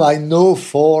 and whom I know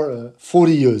for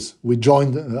 40 years. We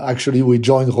joined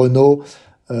Renault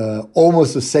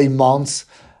almost the same months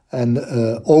and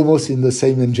almost in the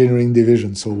same engineering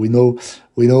division. So we know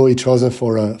each other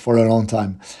for a long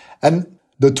time. And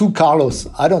the two Carlos,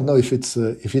 I don't know if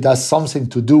it has something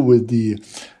to do with the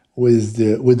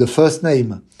first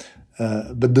name,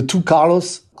 but the two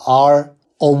Carlos are,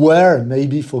 or were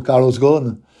maybe for Carlos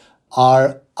Ghosn,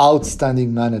 are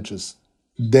outstanding managers.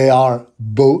 They are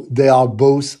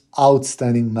both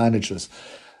outstanding managers.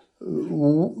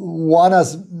 One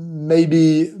has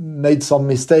maybe made some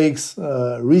mistakes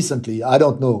recently. I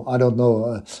don't know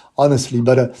honestly,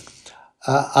 but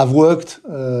I've worked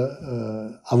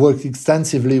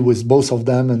extensively with both of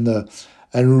them,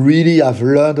 and really I've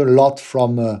learned a lot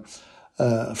from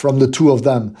the two of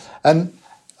them. And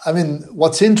I mean,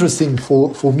 what's interesting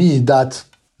for me that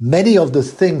many of the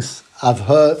things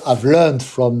I've learned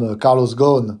from Carlos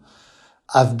Ghosn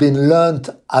have been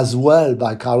learned as well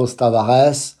by Carlos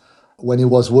Tavares when he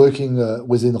was working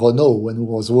within Renault, when he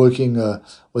was working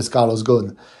with Carlos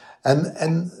Ghosn.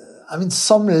 And I mean,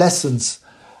 some lessons.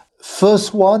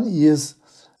 First one is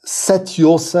set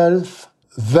yourself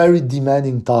very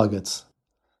demanding targets.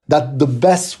 That's the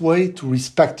best way to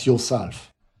respect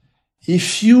yourself.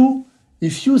 If you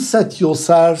set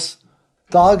yourselves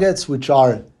targets which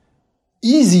are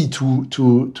easy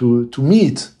to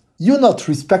meet, you're not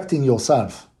respecting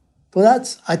yourself. So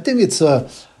I think it's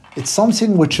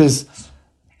something which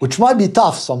might be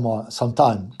tough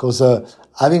sometime, because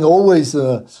having always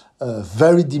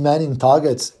very demanding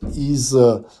targets is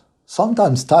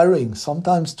sometimes tiring,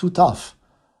 sometimes too tough.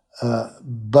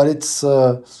 But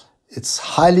it's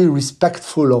highly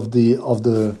respectful of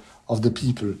the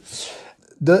people.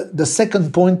 The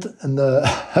second point, and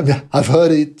I've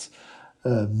heard it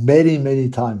many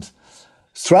times.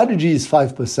 Strategy is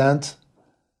 5%,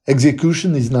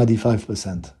 execution is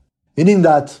 95%. Meaning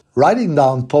that writing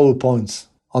down PowerPoints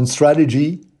on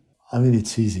strategy,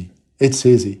 it's easy. It's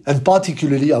easy. And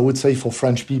particularly, I would say, for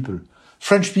French people.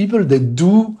 French people, they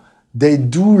do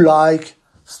like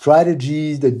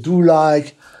strategies, they do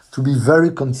like to be very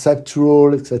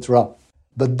conceptual, etc.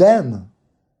 But then,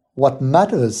 what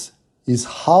matters is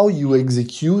how you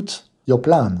execute your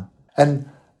plan. And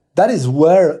that is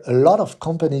where a lot of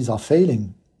companies are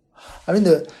failing.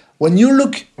 When you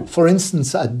look, for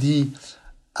instance, at the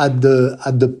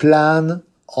plan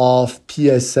of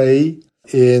PSA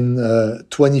in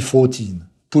 2014,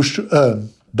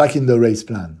 back in the race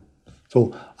plan.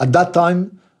 So at that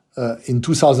time, in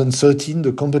 2013,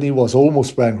 the company was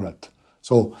almost bankrupt.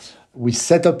 So we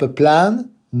set up a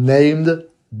plan named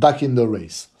Back in the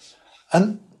Race.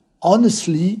 And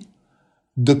honestly,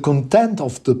 the content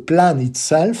of the plan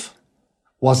itself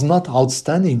was not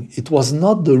outstanding. It was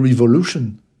not the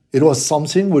revolution. It was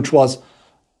something which was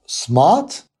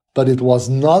smart, but it was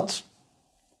not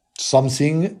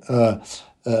something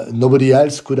nobody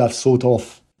else could have thought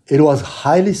of. It was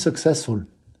highly successful.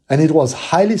 And it was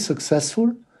highly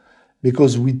successful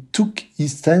because we took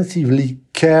extensively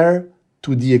care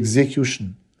to the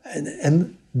execution.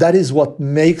 And that is what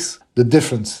makes the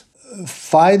difference.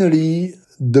 Finally,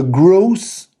 the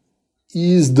growth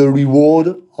is the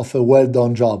reward of a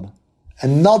well-done job,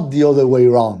 and not the other way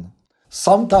around.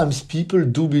 Sometimes people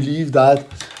do believe that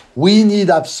we need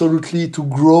absolutely to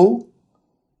grow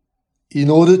in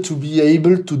order to be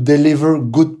able to deliver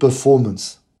good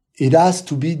performance. It has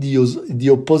to be the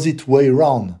opposite way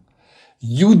around.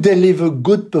 You deliver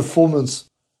good performance,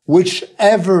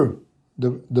 whichever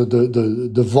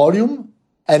the volume,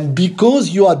 and because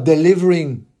you are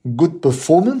delivering good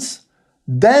performance,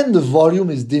 then the volume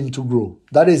is deemed to grow.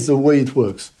 That is the way it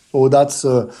works. So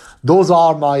those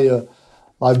are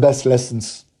my best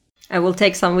lessons. I will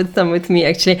take some with them with me,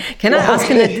 actually. Can I ask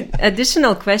an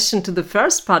additional question to the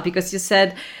first part? Because you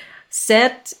said,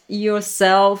 set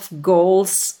yourself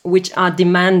goals which are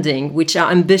demanding, which are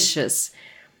ambitious.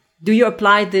 Do you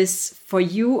apply this for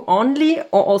you only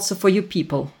or also for your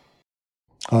people?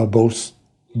 Both.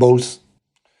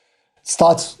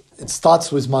 It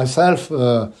starts with myself,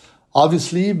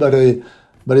 obviously, but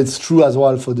it's true as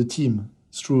well for the team.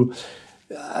 It's true.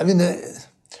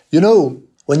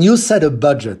 When you set a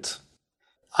budget,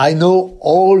 I know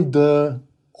all the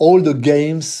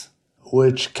games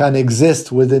which can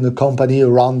exist within a company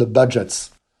around the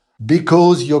budgets,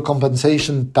 because your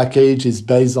compensation package is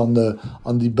based on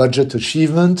the budget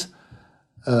achievement.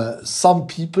 Some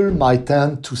people might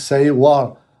tend to say,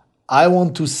 well, I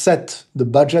want to set the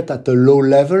budget at a low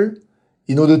level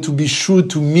in order to be sure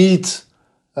to meet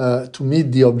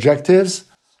the objectives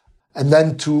and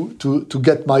then to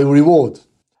get my reward.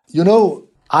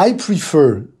 I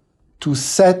prefer to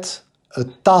set a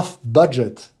tough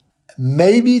budget,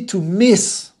 maybe to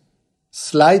miss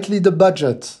slightly the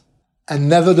budget and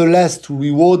nevertheless to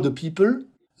reward the people,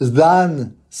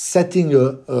 than setting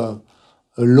a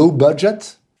low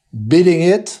budget, beating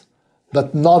it,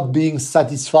 but not being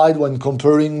satisfied when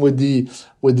comparing with the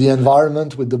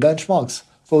environment, with the benchmarks.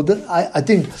 So I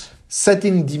think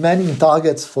setting demanding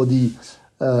targets for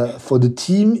the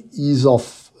team is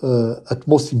of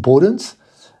utmost importance.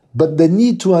 But they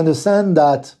need to understand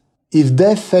that if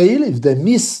they fail, if they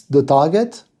miss the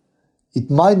target,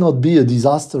 it might not be a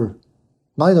disaster.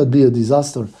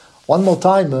 One more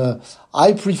time,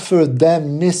 I prefer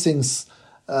them missing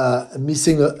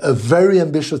a very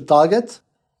ambitious target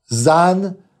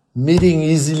than meeting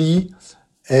easily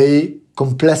a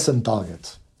complacent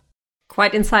target.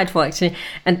 Quite insightful, actually.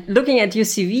 And looking at your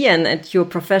CV and at your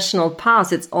professional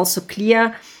path, it's also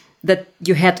clear that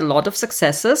you had a lot of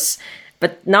successes.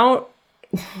 But now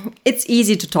it's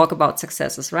easy to talk about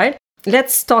successes, right?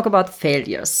 Let's talk about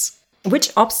failures.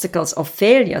 Which obstacles or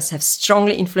failures have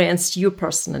strongly influenced you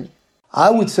personally? I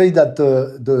would say that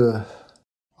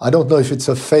I don't know if it's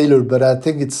a failure, but I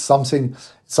think it's something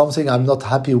I'm not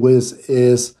happy with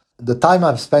is the time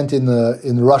I've spent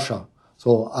in Russia.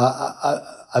 So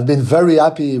I've been very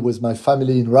happy with my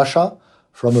family in Russia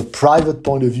from a private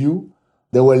point of view.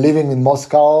 They were living in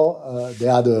Moscow. They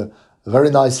had a very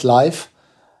nice life.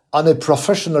 On a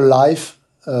professional life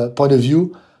point of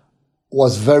view,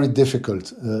 was very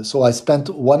difficult. So I spent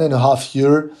 1.5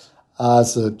 years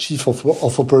as chief of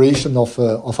operation of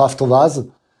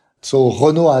Avtovaz. So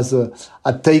Renault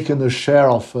had taken a share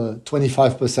of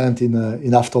 25%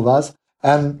 in Avtovaz,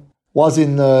 and was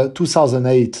in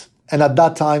 2008. And at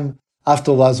that time,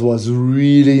 Avtovaz was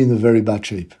really in a very bad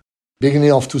shape.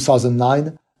 Beginning of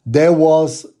 2009, there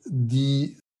was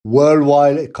the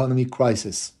worldwide economic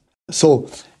crisis. So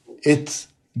it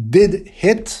did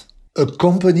hit a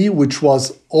company which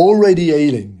was already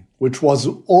ailing, which was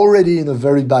already in a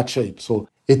very bad shape. So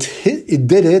it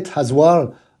did hit as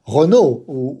well Renault,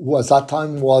 who at that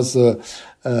time was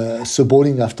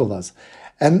supporting Avtovaz.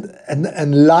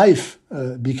 And life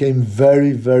became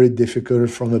very, very difficult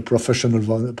from a professional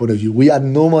point of view. We had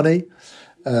no money.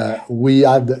 We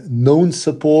had no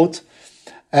support.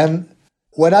 And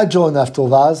when I joined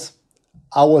Avtovaz,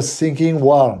 I was thinking,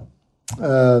 well,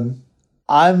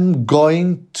 I'm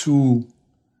going to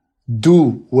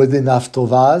do within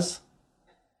Avtovaz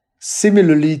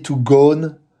similarly to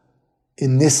Ghosn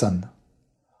in Nissan.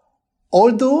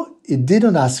 Although he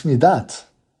didn't ask me that.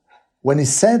 When he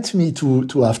sent me to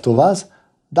Avtovaz,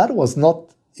 that was not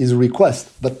his request,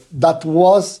 but that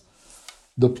was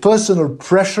the personal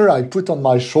pressure I put on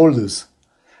my shoulders.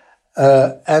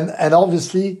 And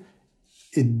obviously,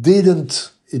 it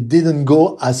didn't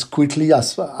go as quickly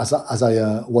as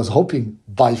I was hoping,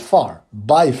 by far.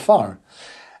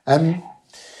 And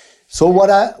so what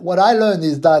I learned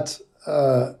is that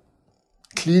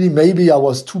clearly maybe I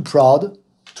was too proud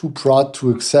to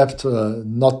accept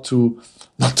not to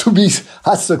be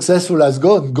as successful as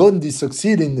Ghosn. Ghosn did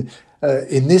succeed in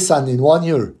Nissan in 1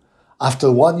 year.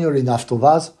 After 1 year in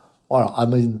Avtovaz, well, I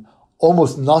mean,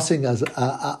 almost nothing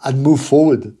had moved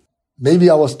forward. Maybe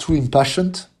I was too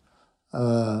impatient.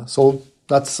 So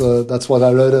that's what I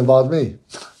learned about me.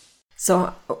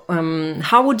 So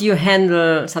how would you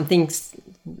handle something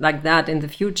like that in the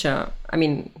future? I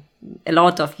mean, a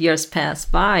lot of years pass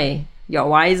by. You're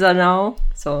wiser now.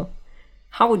 So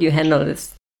how would you handle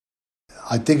this?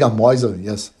 I think I'm wiser.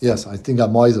 Yes, I think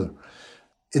I'm wiser.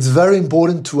 It's very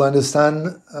important to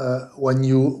understand when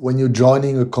you're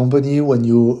joining a company, when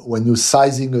you're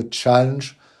sizing a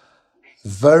challenge.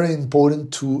 Very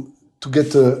important to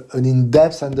get an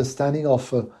in-depth understanding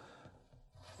of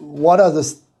what are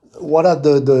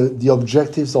the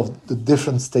objectives of the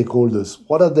different stakeholders.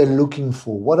 What are they looking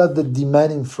for? What are they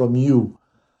demanding from you?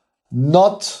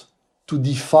 Not to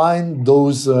define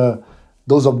those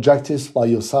objectives by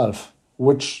yourself,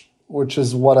 which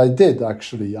is what I did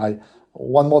actually.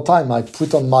 One more time, I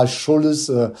put on my shoulders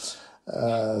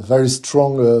very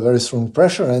strong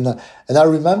pressure, and I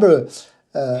remember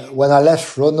when I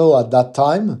left Renault at that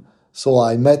time. So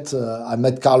I met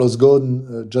Carlos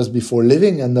Ghosn just before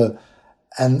leaving,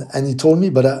 and he told me,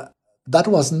 but that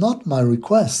was not my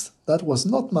request. That was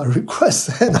not my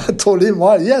request, and I told him,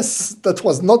 well, yes, that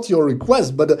was not your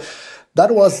request, but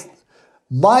that was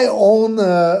my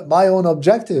own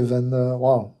objective, and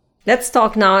wow. Let's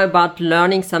talk now about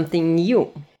learning something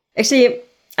new. Actually,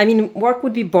 I mean, work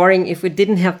would be boring if we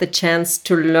didn't have the chance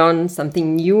to learn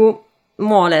something new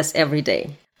more or less every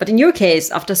day. But in your case,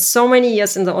 after so many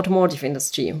years in the automotive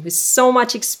industry, with so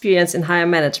much experience in higher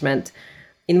management,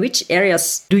 in which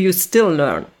areas do you still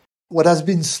learn? What has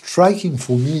been striking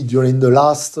for me during the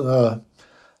last,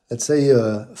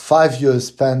 5 years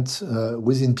spent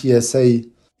within PSA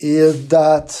is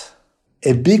that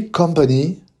a big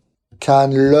company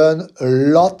can learn a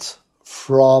lot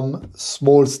from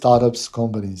small startups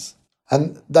companies.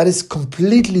 And that is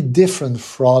completely different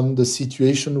from the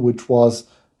situation which was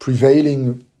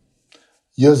prevailing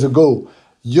years ago.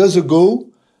 Years ago,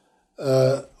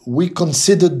 we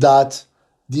considered that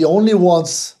the only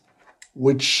ones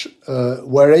which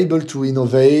were able to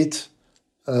innovate,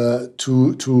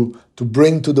 to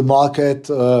bring to the market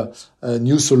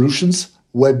new solutions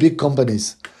were big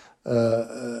companies.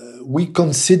 We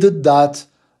considered that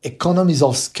economies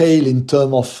of scale in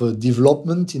terms of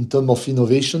development, in terms of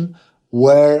innovation,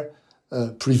 were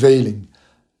prevailing.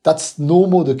 That's no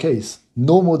more the case.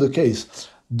 No more the case.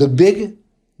 The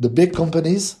big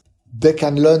companies, they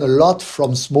can learn a lot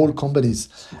from small companies.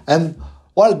 And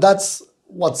well, that's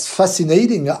what's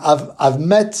fascinating. I've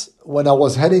met, when I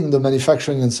was heading the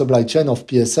manufacturing and supply chain of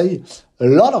PSA, a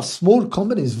lot of small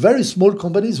companies, very small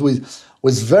companies with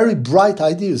very bright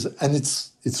ideas. And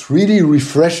it's really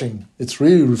refreshing. It's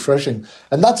really refreshing.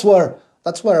 And that's where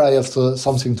I have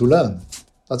something to learn.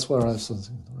 That's where I have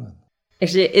something to learn.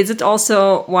 Actually, is it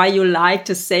also why you like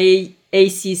to say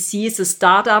ACC is a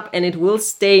startup and it will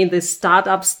stay in the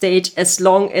startup stage as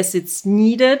long as it's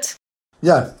needed.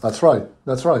 Yeah, that's right.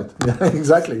 Yeah,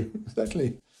 exactly.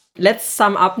 Let's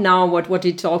sum up now what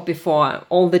we talked before,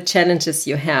 all the challenges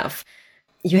you have.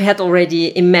 You had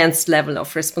already immense level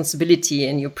of responsibility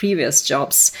in your previous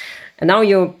jobs. And now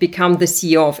you become the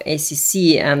CEO of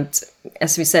ACC. And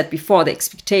as we said before, the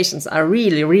expectations are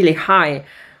really, really high.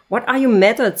 What are your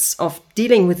methods of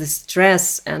dealing with the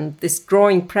stress and this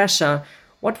growing pressure?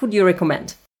 What would you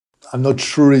recommend? I'm not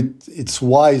sure it's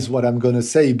wise what I'm going to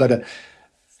say, but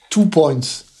 2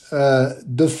 points.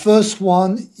 The first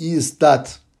one is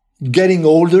that getting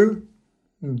older,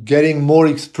 getting more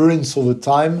experience over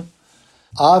time,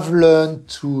 I've learned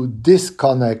to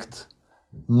disconnect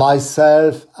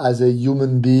myself as a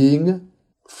human being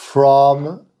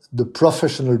from the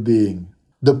professional being.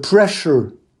 The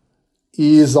pressure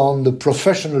is on the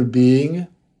professional being.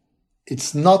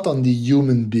 It's not on the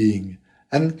human being.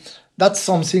 And that's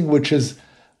something which is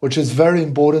very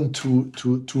important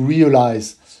to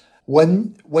realize.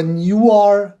 When you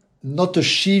are not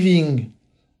achieving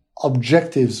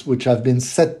objectives which have been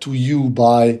set to you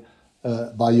by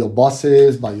your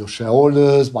bosses, by your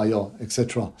shareholders, by your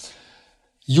etc.,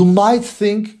 you might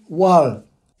think, well,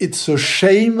 it's a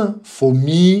shame for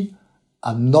me.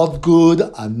 I'm not good.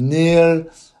 I'm nil.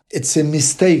 It's a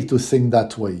mistake to think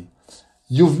that way.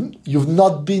 You've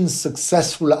not been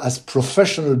successful as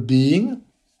professional being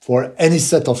for any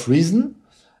set of reason.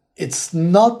 It's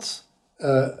not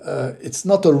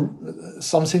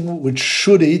something which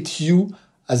should hit you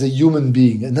as a human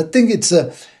being. And I think it's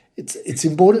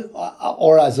important,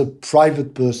 or as a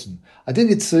private person. I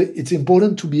think it's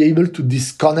important to be able to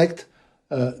disconnect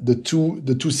the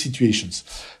two situations.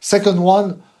 Second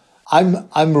one,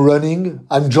 I'm running.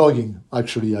 I'm jogging.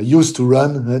 Actually, I used to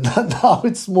run, and now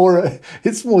it's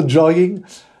more jogging.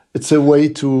 It's a way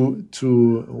to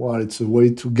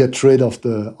get rid of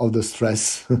the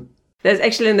stress. There's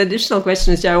actually an additional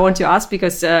question which I want to ask,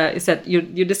 because is that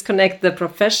you disconnect the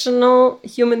professional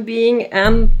human being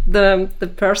and the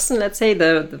person, let's say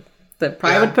the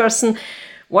private person.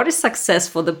 What is success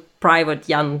for the private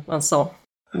Jan Vincent?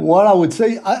 Well, I would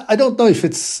say I don't know if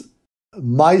it's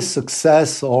my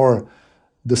success or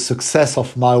the success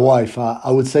of my wife. I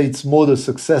would say it's more the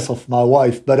success of my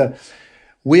wife. But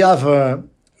we have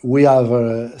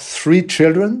 3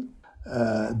 children.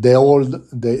 They're all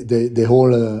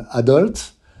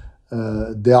adults.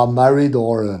 They are married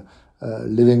or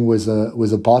living with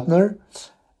a partner,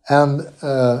 and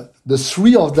the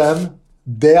 3 of them,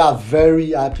 they are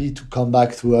very happy to come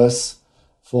back to us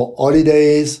for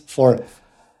holidays.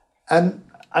 And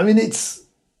I mean,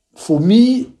 for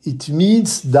me, it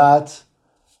means that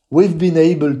we've been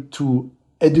able to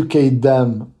educate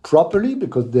them properly,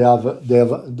 because they have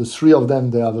the 3 of them.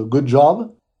 They have a good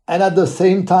job. And at the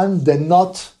same time, they're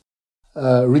not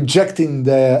rejecting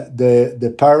their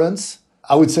parents.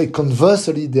 I would say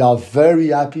conversely, they are very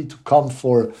happy to come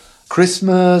for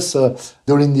Christmas,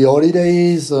 during the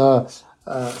holidays.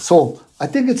 So I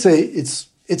think it's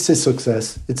a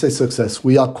success. It's a success.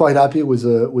 We are quite happy with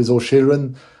our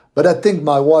children, but I think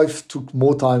my wife took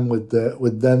more time with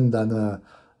them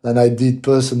than I did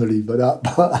personally. But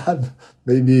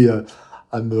maybe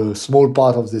I'm a small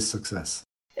part of this success.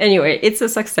 Anyway, it's a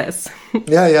success.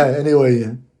 Yeah.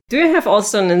 Anyway. Do you have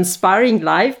also an inspiring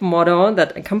life motto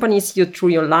that accompanies you through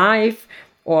your life?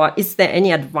 Or is there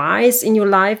any advice in your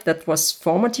life that was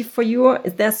formative for you?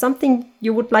 Is there something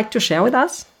you would like to share with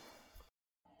us?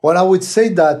 Well, I would say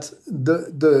that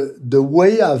the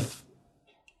way I've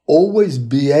always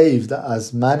behaved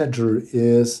as manager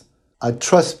is I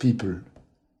trust people.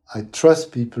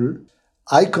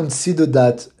 I consider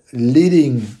that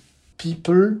leading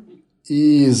people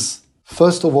is,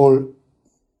 first of all,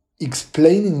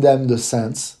 explaining them the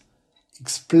sense,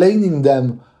 explaining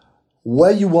them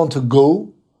where you want to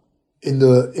go in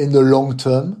the long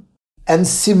term, and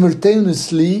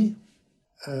simultaneously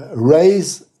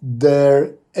raise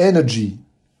their energy.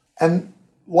 And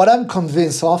what I'm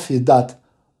convinced of is that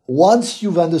once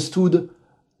you've understood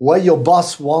where your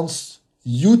boss wants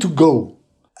you to go,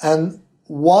 and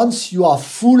once you are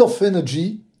full of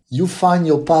energy, you find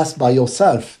your path by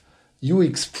yourself. You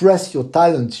express your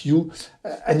talent,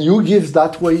 and you give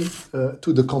that way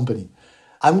to the company.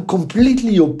 I'm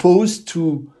completely opposed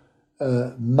to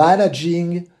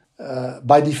managing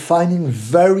by defining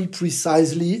very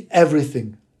precisely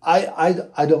everything. I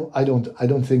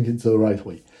don't think it's the right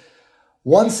way.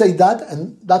 One say that,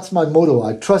 and that's my motto.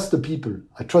 I trust the people.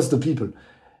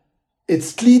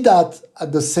 It's clear that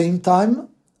at the same time,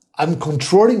 I'm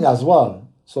controlling as well.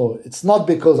 So it's not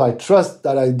because I trust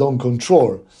that I don't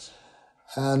control.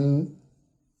 And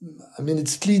I mean,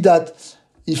 it's clear that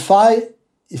if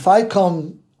I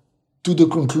come to the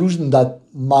conclusion that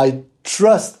my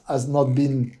trust has not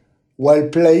been well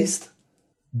placed,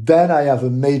 then I have a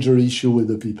major issue with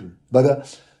the people.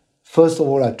 But first of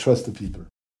all, I trust the people.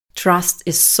 Trust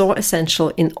is so essential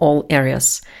in all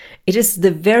areas. It is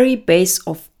the very base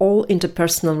of all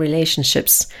interpersonal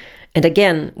relationships. And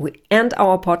again, we end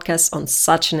our podcast on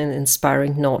such an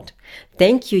inspiring note.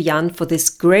 Thank you, Jan, for this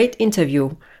great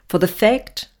interview, for the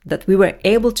fact that we were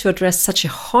able to address such a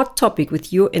hot topic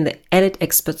with you in the Elite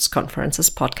Experts Conferences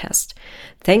podcast.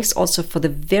 Thanks also for the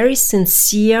very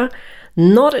sincere,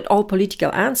 not at all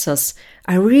political answers.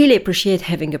 I really appreciate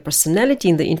having a personality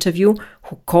in the interview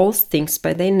who calls things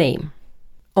by their name.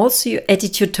 Also, your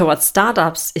attitude towards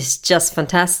startups is just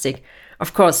fantastic.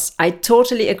 Of course, I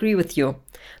totally agree with you.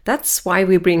 That's why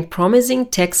we bring promising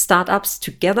tech startups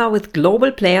together with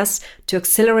global players to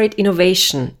accelerate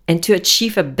innovation and to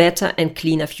achieve a better and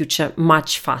cleaner future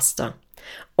much faster.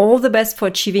 All the best for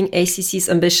achieving ACC's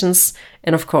ambitions,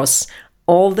 and of course,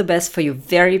 all the best for your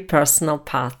very personal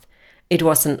path. It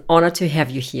was an honor to have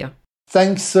you here.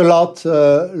 Thanks a lot,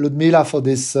 Ludmila, for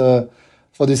this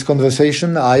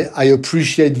conversation. I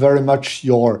appreciate very much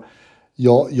your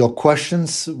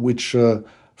questions, which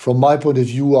from my point of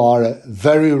view are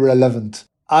very relevant.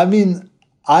 I mean,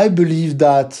 I believe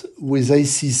that with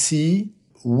ACC,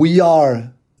 we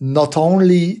are not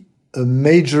only a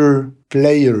major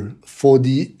player for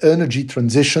the energy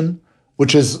transition,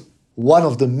 which is one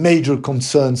of the major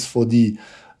concerns for the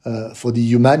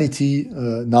humanity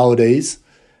nowadays.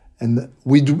 And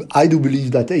I do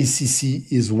believe that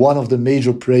ACC is one of the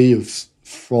major players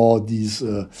for this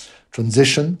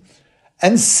transition.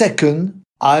 And second,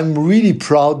 I'm really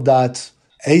proud that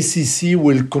ACC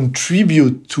will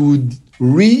contribute to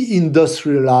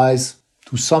reindustrialize,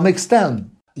 to some extent,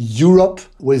 Europe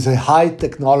with a high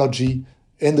technology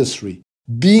industry.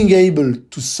 Being able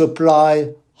to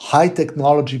supply high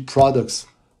technology products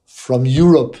from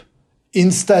Europe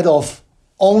instead of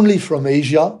only from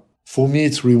Asia, for me,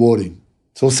 it's rewarding.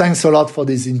 So thanks a lot for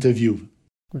this interview.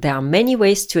 There are many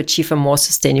ways to achieve a more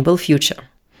sustainable future.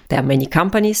 There are many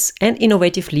companies and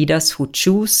innovative leaders who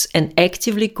choose and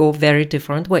actively go very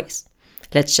different ways.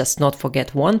 Let's just not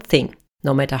forget one thing.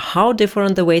 No matter how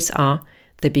different the ways are,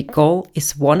 the big goal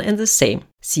is one and the same.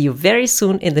 See you very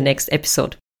soon in the next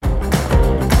episode.